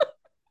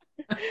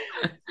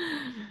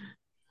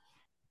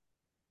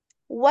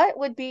 What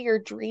would be your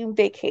dream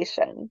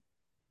vacation?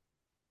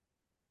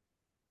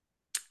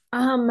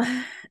 um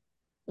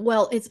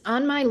well, it's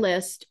on my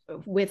list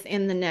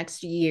within the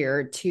next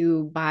year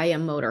to buy a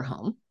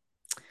motorhome.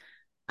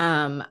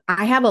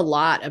 I have a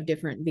lot of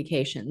different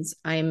vacations.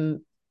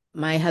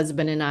 My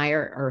husband and I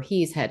or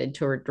he's headed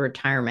toward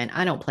retirement.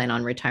 I don't plan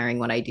on retiring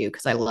what I do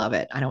because I love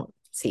it. I don't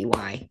see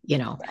why.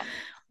 Yeah.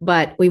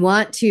 But we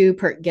want to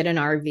get an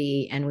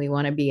RV and we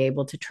want to be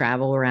able to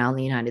travel around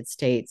the United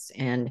States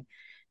and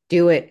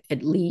do it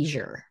at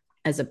leisure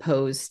as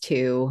opposed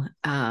to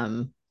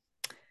uh,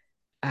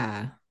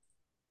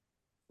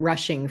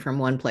 rushing from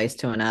one place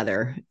to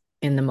another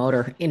in the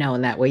motor,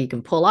 and that way you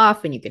can pull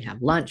off and you can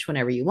have lunch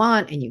whenever you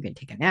want and you can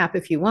take a nap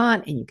if you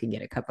want and you can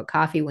get a cup of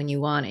coffee when you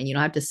want and you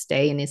don't have to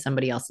stay in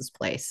somebody else's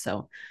place.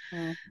 So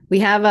Mm. we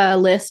have a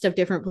list of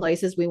different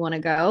places we want to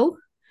go.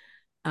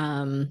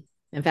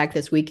 In fact,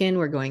 this weekend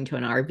we're going to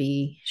an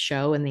RV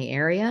show in the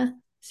area.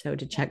 So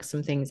to check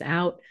some things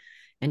out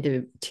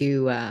and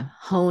to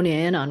hone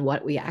in on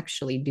what we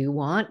actually do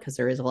want, because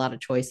there is a lot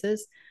of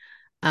choices.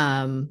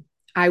 Um,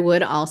 I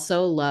would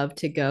also love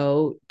to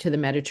go to the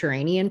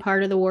Mediterranean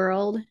part of the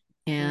world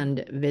Mm.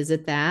 and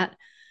visit that.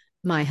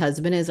 My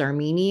husband is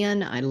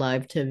Armenian. I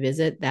love to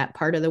visit that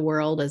part of the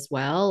world as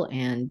well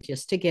and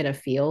just to get a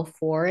feel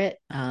for it.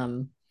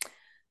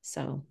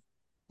 So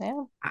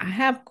Yeah. I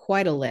have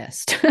quite a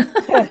list.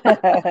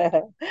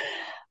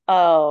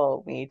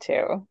 Oh, me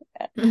too.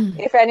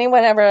 If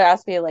anyone ever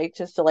asked me like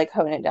just to like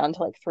hone it down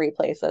to like three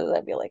places,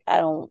 I'd be like, I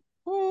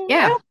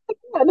Yeah.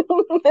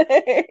 don't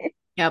think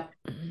Yep.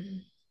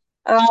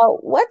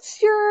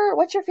 what's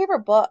your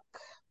favorite book?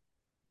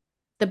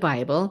 The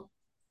Bible.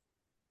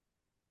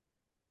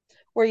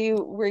 Were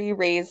you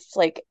raised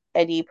like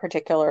any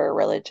particular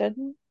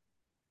religion?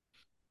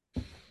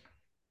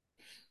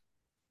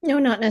 No,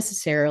 not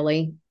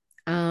necessarily.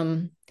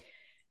 Um,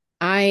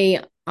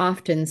 I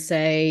often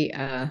say,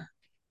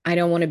 I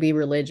don't want to be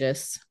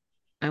religious.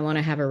 I want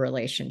to have a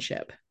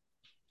relationship.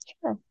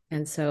 Sure.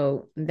 And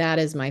so that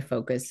is my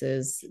focus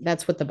is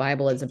that's what the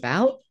Bible is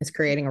about, is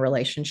creating a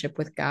relationship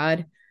with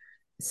God.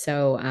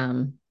 So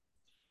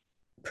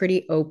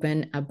pretty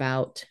open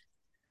about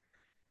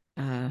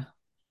uh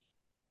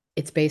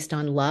it's based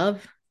on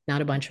love,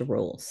 not a bunch of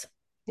rules.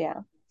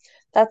 Yeah.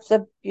 That's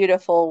a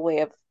beautiful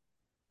way of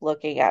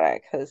looking at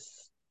it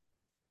because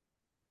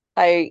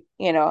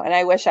and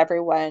I wish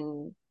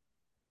everyone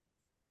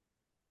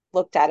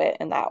looked at it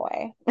in that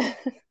way.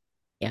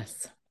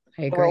 Yes,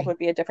 I The world agree. would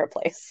be a different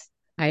place.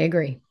 I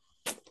agree.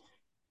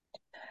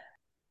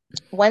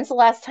 When's the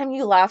last time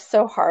you laughed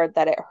so hard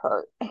that it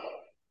hurt?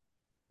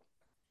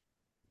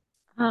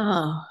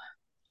 Oh,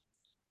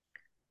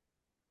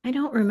 I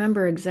don't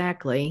remember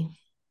exactly.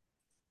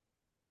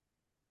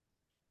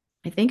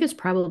 I think it's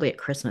probably at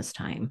Christmas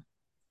time.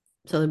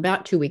 So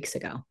about 2 weeks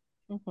ago.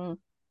 Hmm.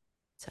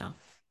 So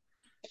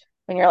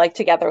When you're like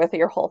together with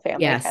your whole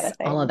family kind yes, of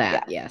all of thing. Yeah.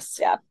 that. Yes.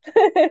 Yeah.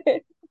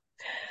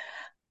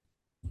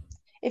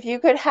 If you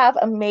could have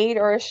a maid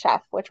or a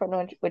chef, which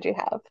one would you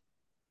have?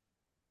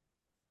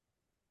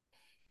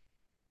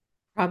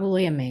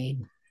 Probably a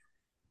maid.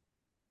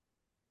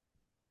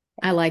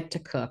 I like to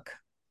cook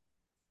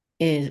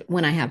is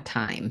when I have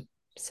time.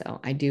 So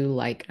I do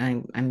like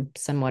I'm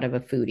somewhat of a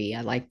foodie.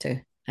 I like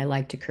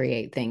to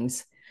create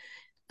things.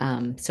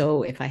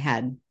 So if I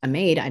had a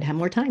maid, I'd have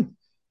more time.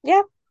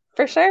 Yeah,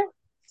 for sure.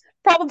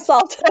 Problem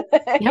solved.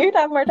 Yep. You'd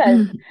have more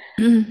time.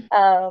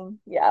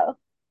 Yeah.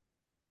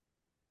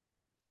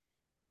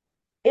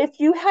 If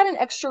you had an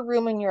extra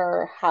room in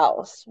your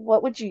house,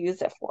 what would you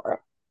use it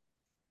for?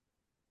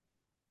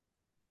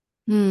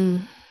 Hmm.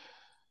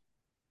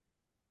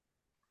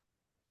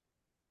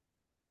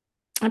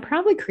 I'd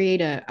probably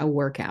create a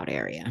workout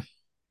area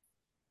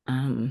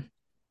um,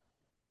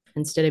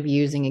 instead of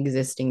using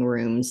existing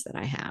rooms that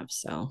I have.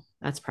 So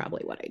that's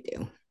probably what I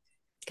do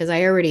because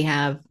I already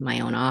have my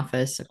own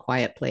office, a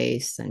quiet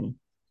place, and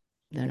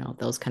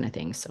those kind of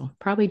things. So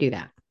probably do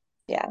that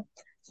Yeah.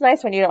 It's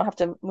nice when you don't have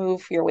to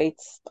move your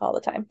weights all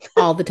the time.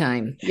 all the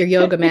time. Your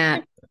yoga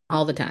mat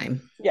all the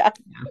time. Yeah.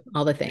 Yeah,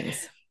 all the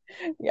things.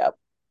 Yep.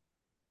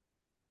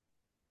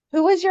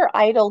 Who was your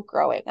idol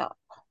growing up?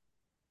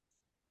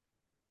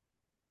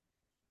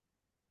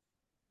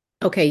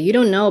 Okay, you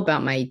don't know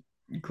about my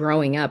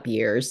growing up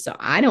years, so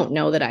I don't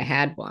know that I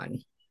had one.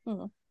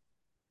 Hmm.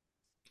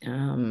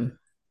 Um,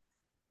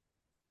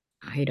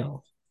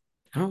 idol.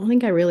 I don't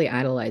think I really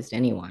idolized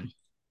anyone.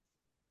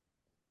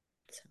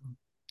 So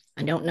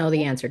I don't know the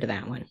Okay. answer to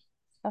that one.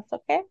 That's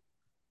okay.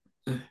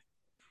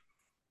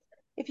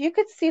 If you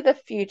could see the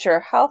future,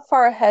 how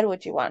far ahead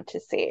would you want to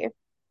see?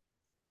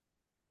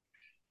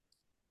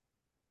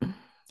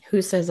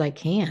 Who says I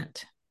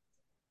can't?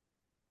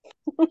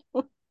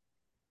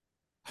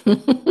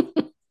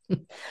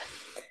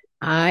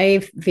 I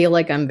feel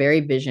like I'm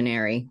very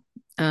visionary.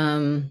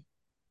 Um,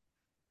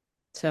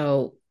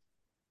 so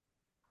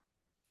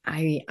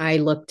I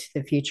look to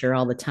the future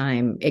all the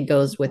time. It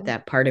goes with Mhm.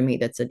 that part of me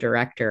that's a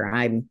director.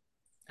 I'm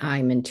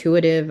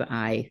intuitive.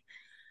 I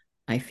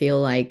feel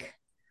like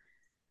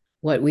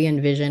what we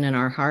envision in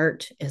our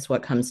heart is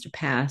what comes to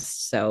pass.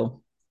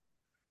 So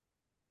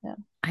Yeah.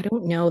 I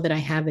don't know that I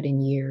have it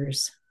in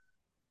years.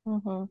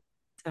 Hmm.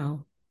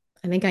 So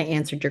I think I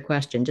answered your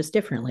question just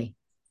differently.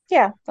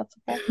 Yeah, that's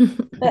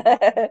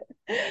okay.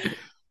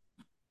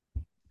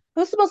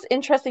 Who's the most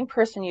interesting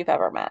person you've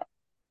ever met?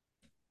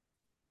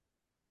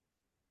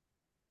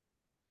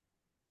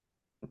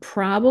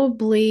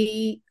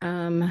 Probably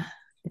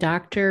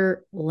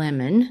Dr.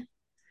 Lemon.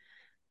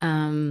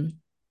 Um,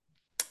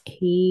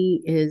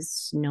 he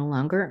is no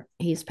longer,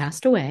 he's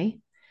passed away.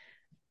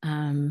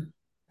 Um,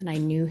 and I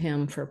knew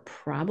him for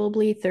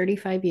probably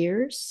 35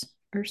 years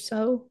or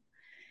so.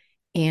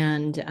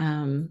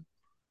 And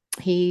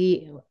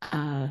he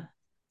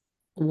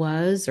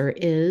was or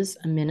is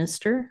a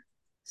minister.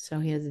 So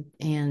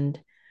and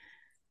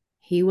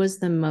he was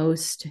the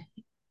most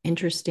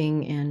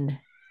interesting and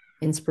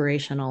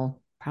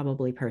inspirational,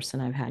 probably person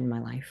I've had in my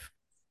life.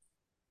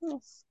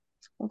 Yes.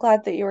 I'm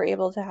glad that you were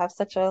able to have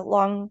such a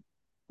long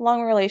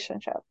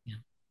relationship. Yeah.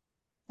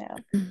 Yeah.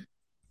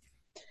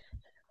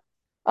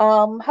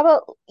 How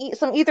about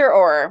some either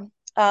or?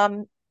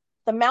 Um,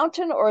 the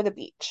mountain or the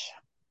beach?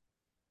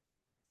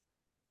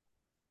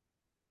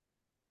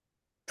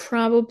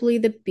 Probably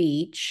the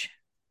beach.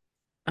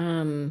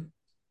 Um,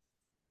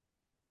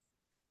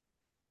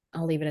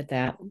 I'll leave it at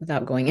that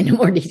without going into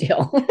more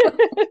detail.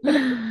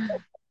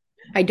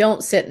 I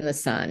don't sit in the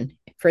sun.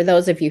 For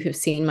those of you who've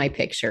seen my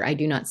picture, I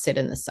do not sit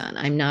in the sun.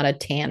 I'm not a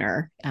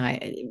tanner,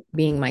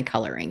 being my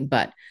coloring,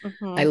 but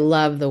I Hmm.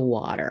 love the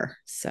water.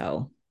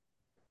 So,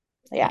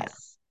 yeah.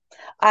 Yes.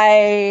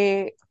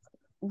 I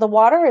the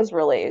water is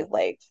really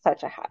like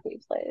such a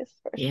happy place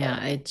for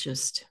Yeah, sure.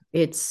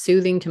 it's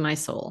soothing to my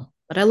soul.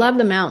 But I love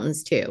the Yeah.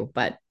 mountains too,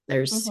 but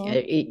Hmm.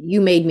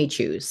 you made me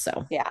choose,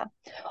 so Yeah.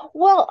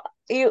 Well,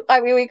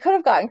 I mean, we could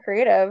have gotten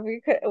creative.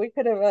 We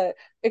could have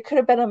it could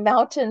have been a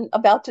mountain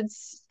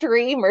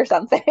stream or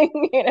something,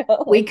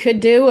 we like could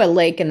do a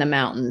lake in the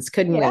mountains,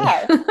 couldn't we?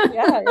 yeah,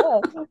 yeah,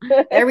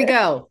 yeah. There we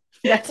go.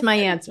 That's my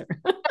answer.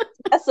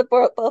 Best of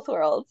both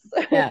worlds.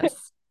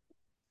 Yes.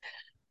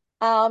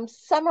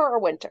 Summer or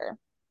winter?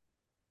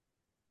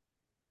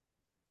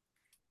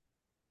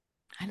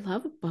 I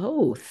love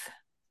both.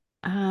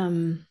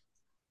 Um,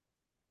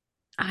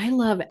 I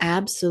love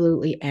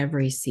absolutely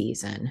every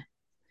season.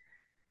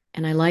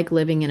 And I like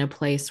living in a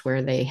place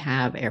where they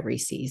have every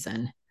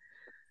season.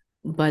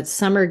 But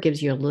summer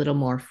gives you a little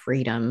more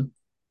freedom.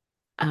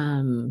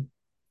 Um,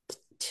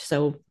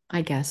 so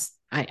I guess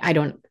I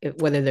don't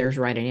whether there's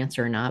right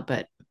answer or not,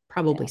 but Yeah.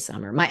 probably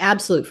summer. My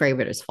absolute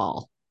favorite is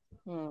fall.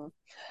 Hmm.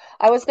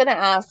 I was gonna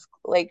ask,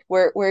 like,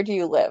 where do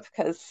you live?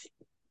 Because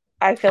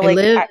I feel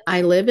like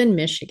I live in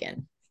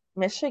Michigan.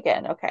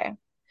 Michigan. Okay,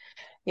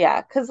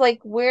 yeah, because like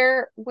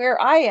where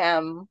I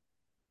am,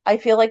 I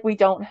feel like we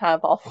don't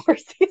have all four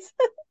seasons.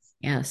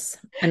 Yes.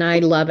 And I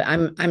love it.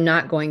 I'm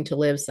not going to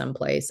live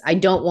someplace. I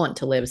don't want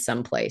to live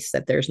someplace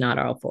that there's not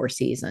all four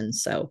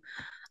seasons. So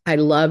I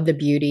love the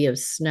beauty of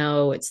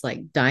snow. It's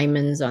like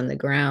diamonds on the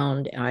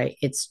ground.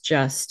 It's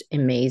just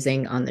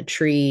amazing on the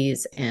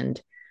trees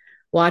and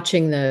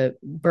watching the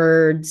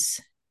birds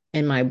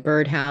in my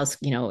birdhouse,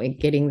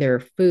 getting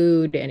their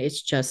food. And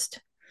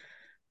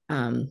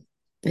um,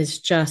 it's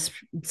just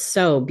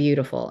so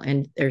beautiful.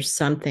 And there's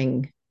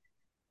something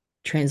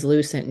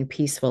translucent and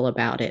peaceful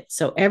about it.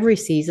 So every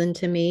season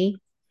to me,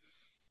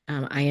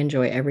 I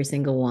enjoy every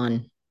single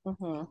one.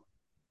 Hmm.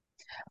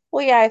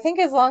 Well, yeah, I think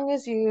as long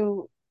as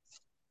you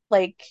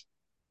like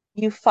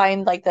you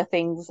find like the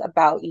things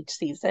about each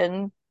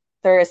season,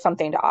 there is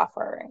something to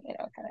offer,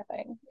 kind of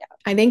thing.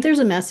 I think there's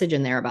a message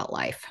in there about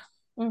life.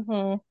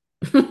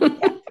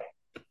 Yeah.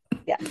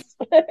 Yeah. Yes.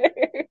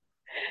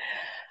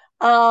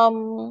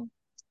 Um,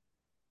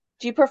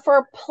 do you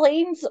prefer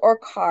planes or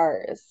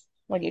cars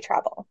when you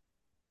travel?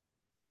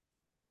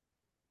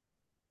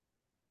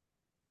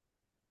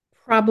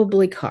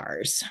 Probably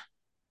cars.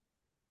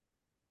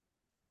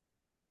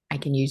 I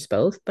can use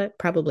both, but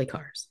probably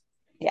cars.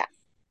 Yeah.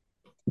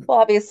 Well,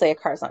 obviously a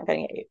car's not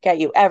going to get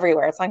you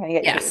everywhere. It's not going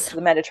to get you Yes. to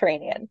the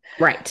Mediterranean.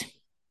 Right.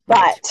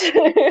 Right. But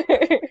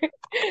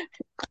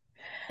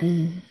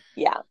Mm.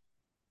 yeah.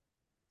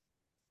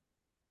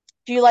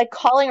 Do you like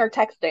calling or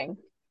texting?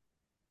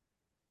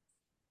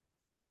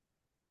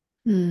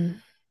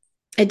 Mm.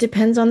 It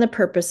depends on the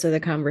purpose of the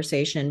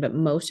conversation, but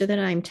most of the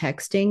time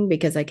texting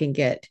because I can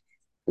get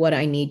what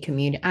I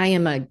need I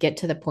am a get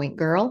to the point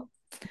girl,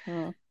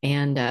 Mhm.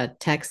 and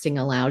texting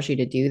allows you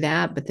to do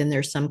that. But then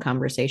there's some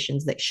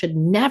conversations that should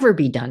never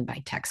be done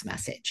by text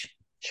message.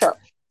 Sure.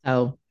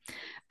 So,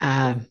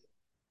 uh,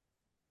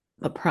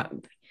 but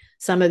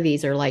some of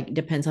these are like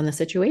depends on the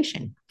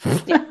situation.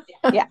 Yeah.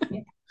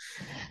 Yeah.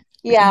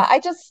 Yeah.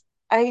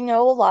 I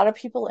know a lot of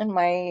people in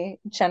my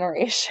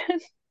generation.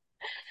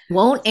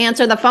 Won't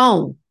answer the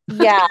phone.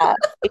 Yeah.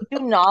 They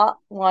do not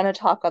want to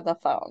talk on the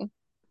phone.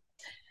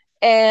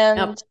 And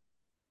Yep.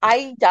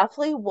 I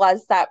definitely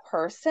was that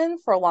person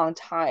for a long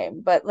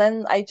time, but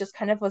then I just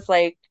kind of was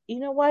like, you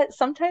know what?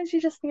 Sometimes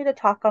you just need to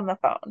talk on the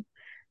phone,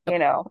 you Yep.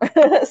 know?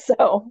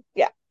 So,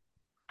 yeah,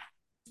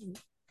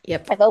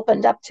 Yep. I've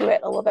opened up to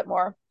it a little bit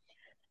more.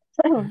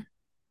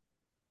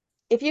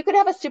 If you could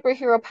have a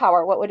superhero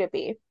power, what would it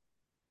be?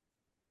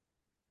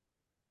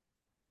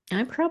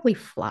 I probably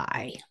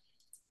fly.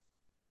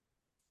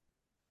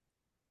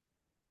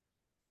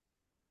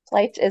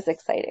 Flight is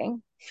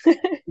exciting.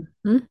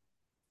 Hmm?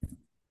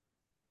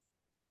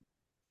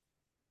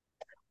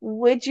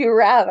 Would you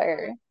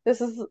rather,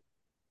 this is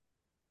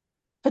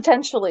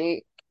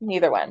potentially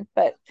neither one,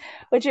 but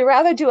would you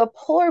rather do a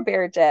polar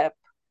bear dip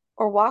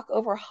or walk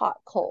over hot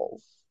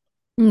coals?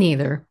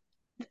 Neither.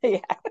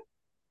 Yeah.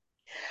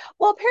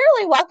 Well,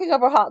 apparently walking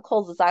over hot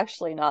coals is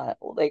actually not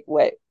like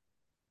what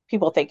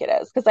people think it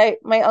is. Because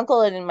my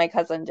uncle and my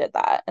cousin did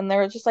that, and they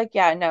were just like,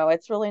 yeah, no,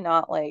 it's really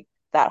not like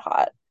that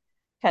hot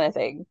kind of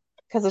thing.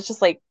 Because it's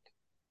just like,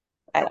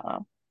 I don't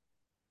know.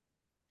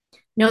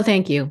 No,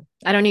 thank you.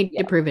 I don't need to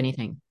Yeah. prove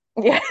anything.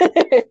 Yeah.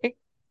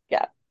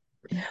 Yeah.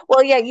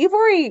 Well, yeah, you've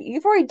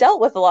already dealt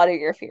with a lot of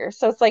your fears.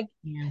 So it's like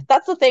Yeah.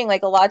 that's the thing.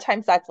 Like a lot of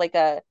times that's like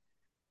a,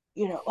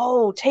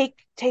 oh, take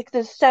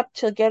this step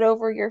to get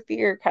over your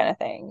fear kind of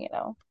thing.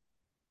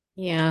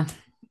 Yeah.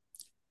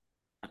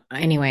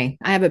 Anyway,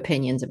 I have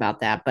opinions about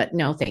that, but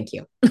no, thank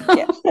you.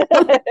 Yeah.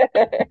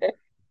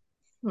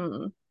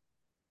 Hmm.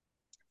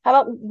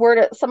 How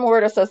about some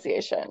word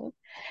association?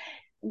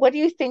 What do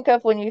you think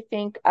of when you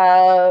think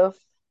of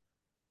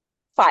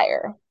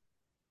fire?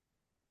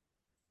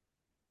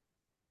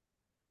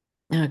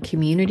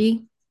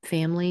 Community,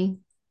 family,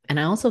 and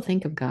I also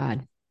think of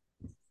God.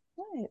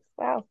 Nice.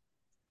 Wow.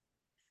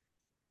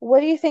 What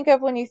do you think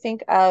of when you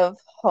think of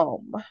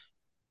home?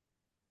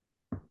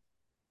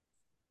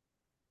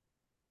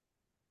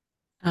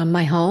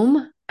 My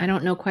home, I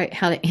don't know quite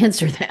how to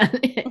answer that.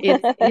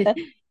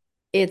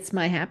 It's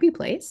my happy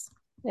place.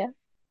 Yeah.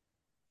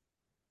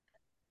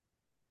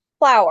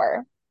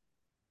 Flower,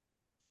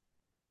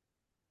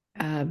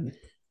 Um,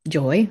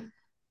 Joy,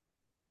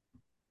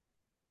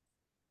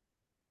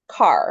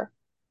 car,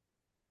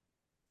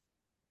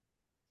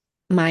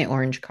 my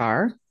orange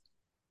car.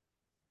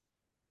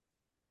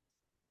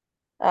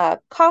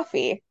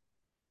 coffee.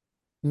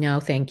 No,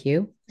 thank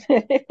you.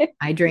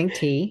 I drink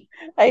tea.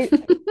 I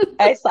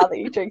I saw that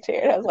you drink tea,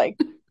 and I was like,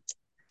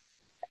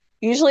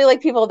 usually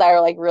like people that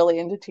are like really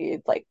into tea,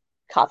 it's like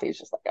coffee is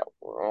just like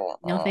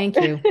No, thank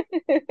you.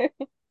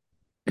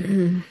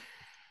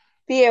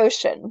 the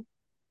ocean,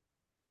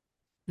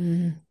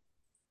 Mm,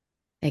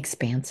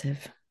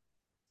 expansive,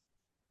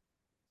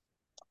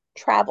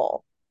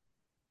 travel,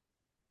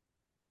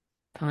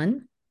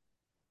 fun,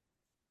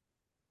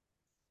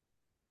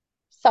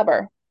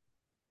 summer.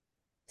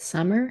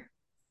 summer,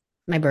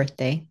 my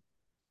birthday,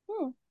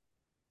 Hmm.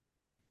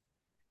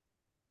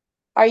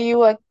 Are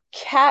you a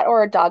cat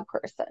or a dog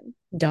person?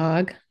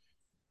 dog,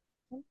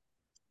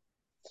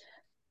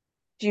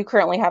 Do you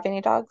currently have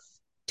any dogs?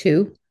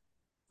 two,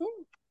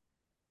 Hmm.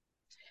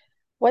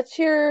 What's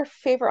your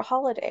favorite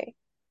holiday?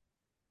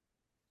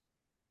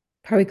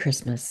 probably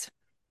Christmas.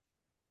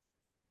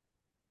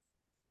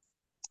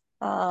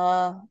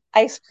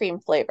 Ice cream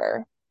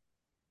flavor.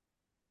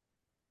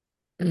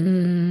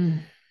 Mm,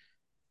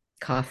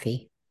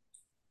 coffee.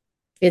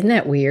 Isn't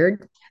that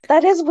weird?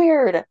 That is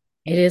weird.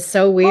 It is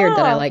so weird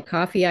that I Huh. like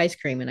coffee ice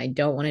cream and I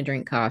don't want to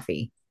drink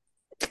coffee.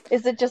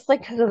 Is it just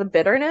like because of the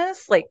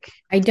bitterness? Like,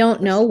 I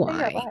don't or know something or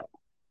why. what?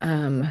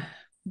 Um,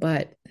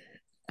 but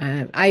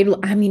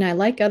I mean I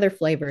like other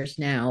flavors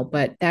now,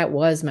 but that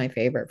was my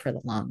favorite for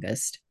the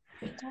longest.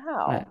 But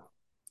Wow.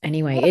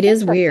 Anyway, That's it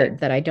is interesting. weird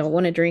that I don't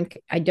want to drink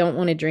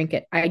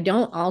it. I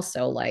don't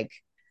also like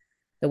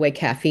the way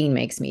caffeine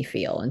makes me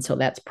feel. And so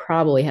that's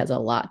probably has a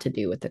lot to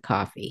do with the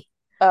coffee.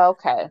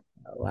 Okay.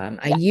 So,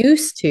 I Yeah.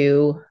 used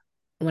to,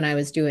 when I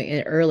was doing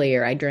it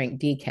earlier, I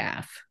drank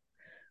decaf,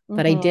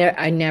 but Mm-hmm.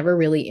 I never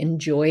really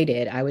enjoyed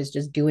it. I was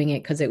just doing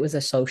it because it was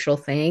a social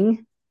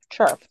thing.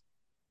 Sure.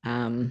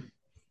 Um,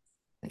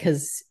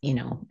 because,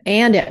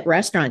 and at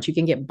restaurants, you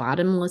can get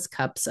bottomless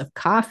cups of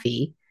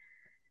coffee,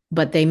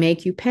 but they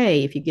make you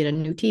pay if you get a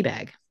new tea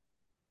bag.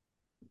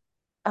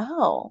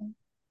 Oh,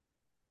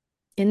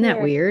 Isn't that weird.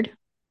 weird?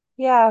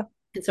 Yeah.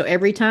 And so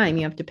every time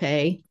you have to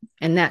pay.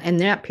 And that in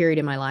that period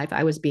of my life,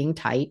 I was being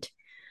tight.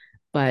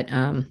 But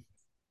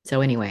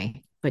so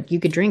anyway, but you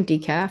could drink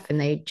decaf and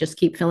they just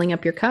keep filling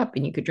up your cup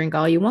and you could drink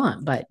all you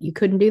want, but you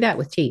couldn't do that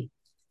with tea.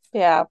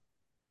 Yeah.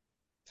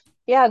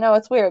 Yeah, no,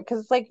 it's weird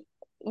because it's like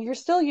you're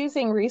still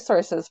using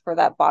resources for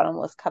that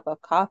bottomless cup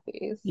of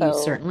coffee. You So,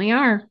 certainly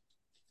are.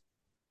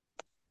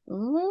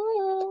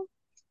 mm,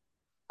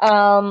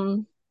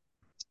 um,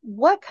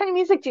 what kind of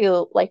music do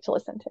you like to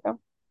listen to?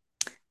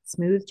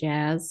 Smooth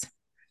jazz.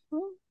 Hmm.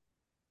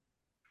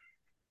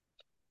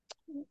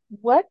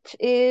 What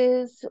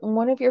is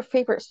one of your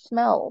favorite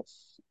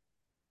smells?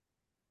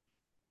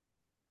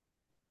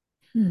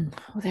 Well,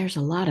 there's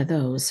a lot of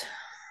those.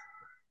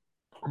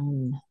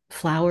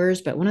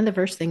 Flowers, but one of the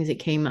first things that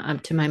came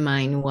up to my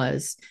mind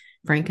was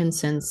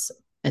frankincense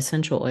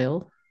essential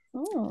oil.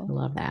 I Mm,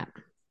 love that.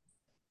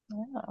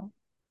 yeah.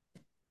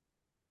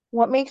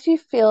 What makes you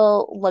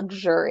feel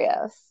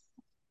luxurious?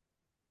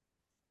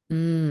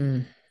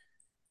 Mm.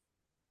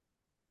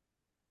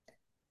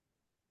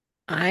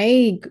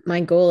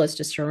 My goal is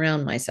to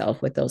surround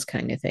myself with those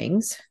kind of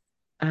things.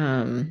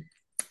 Um,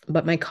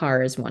 but my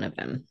car is one of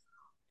them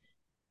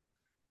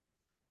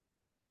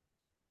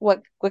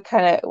What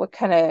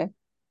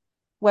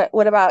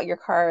about your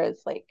car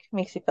is like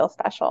makes you feel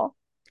special?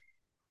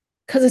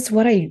 because it's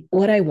what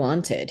I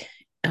wanted.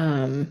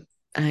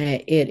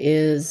 It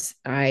is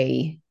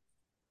I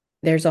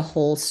there's a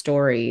whole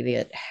story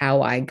that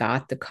how I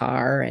got the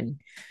car and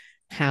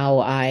how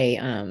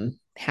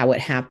it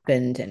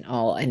happened and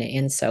all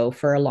and so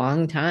for a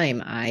long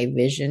time I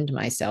visioned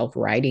myself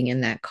riding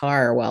in that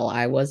car while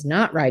I was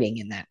not riding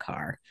in that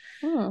car.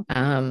 Hmm,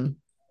 Um,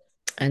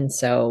 and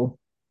so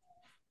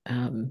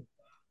um,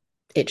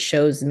 it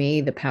shows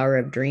me the power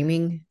of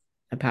dreaming,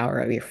 the power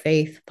of your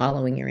faith,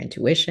 following your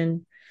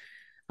intuition,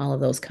 all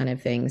of those kind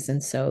of things.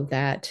 And so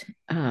that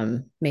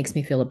makes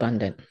me feel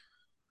abundant.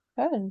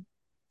 good.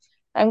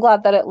 I'm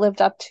glad that it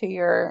lived up to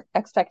your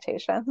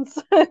expectations.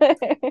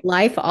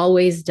 Life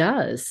always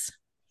does.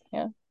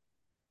 Yeah.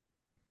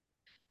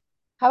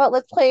 How about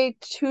let's play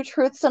two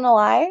truths and a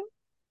lie?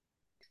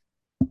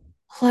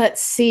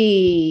 Let's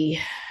see.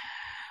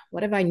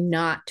 What have I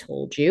not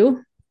told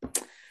you?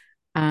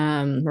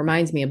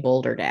 Reminds me of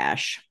Boulder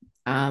Dash.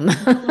 um,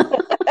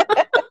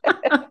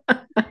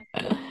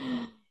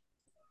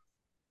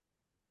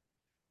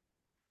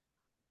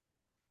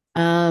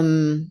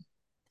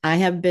 I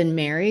have been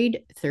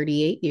married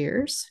 38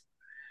 years.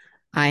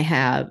 I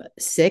have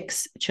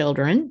 6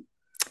 children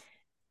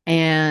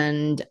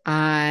and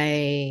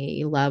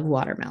I love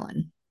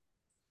watermelon.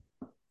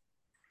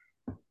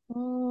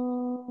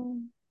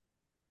 Mm,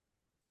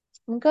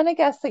 I'm gonna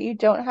guess that you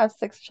don't have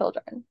 6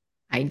 children.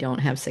 I don't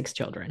have 6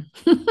 children.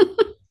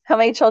 How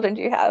many children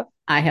do you have?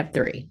 I have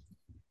 3,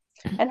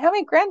 And how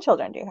many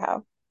grandchildren do you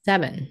have?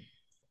 7.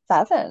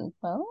 7.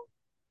 Well,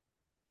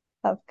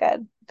 that's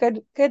good.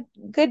 Good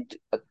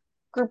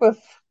group of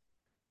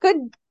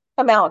good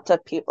amount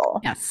of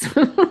people. Yes.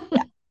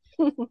 Yeah.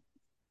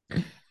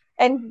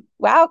 And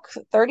wow,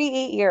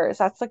 38 years.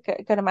 That's a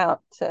good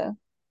amount to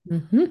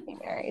Mm-hmm. be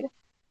married.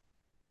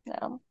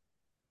 No.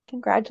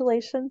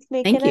 Congratulations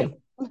making Thank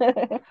you.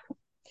 it.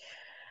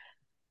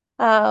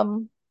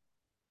 Um,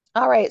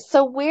 all right.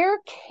 So where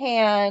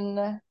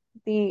can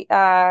the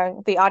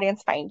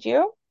audience find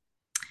you?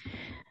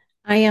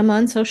 I am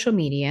on social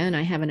media and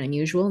I have an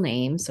unusual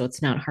name, so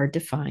it's not hard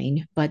to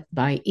find. But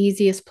my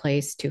easiest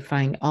place to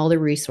find all the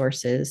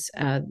resources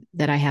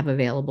that I have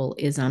available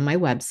is on my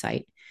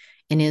website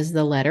and is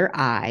the letter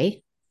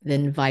I,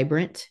 then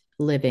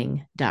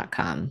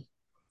vibrantliving.com.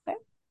 Okay,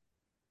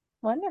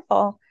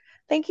 wonderful.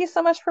 Thank you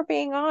so much for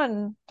being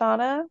on,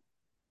 Donna.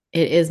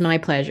 It is my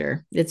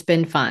pleasure. It's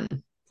been fun.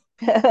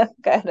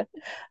 Good.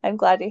 I'm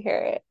glad to hear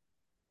it.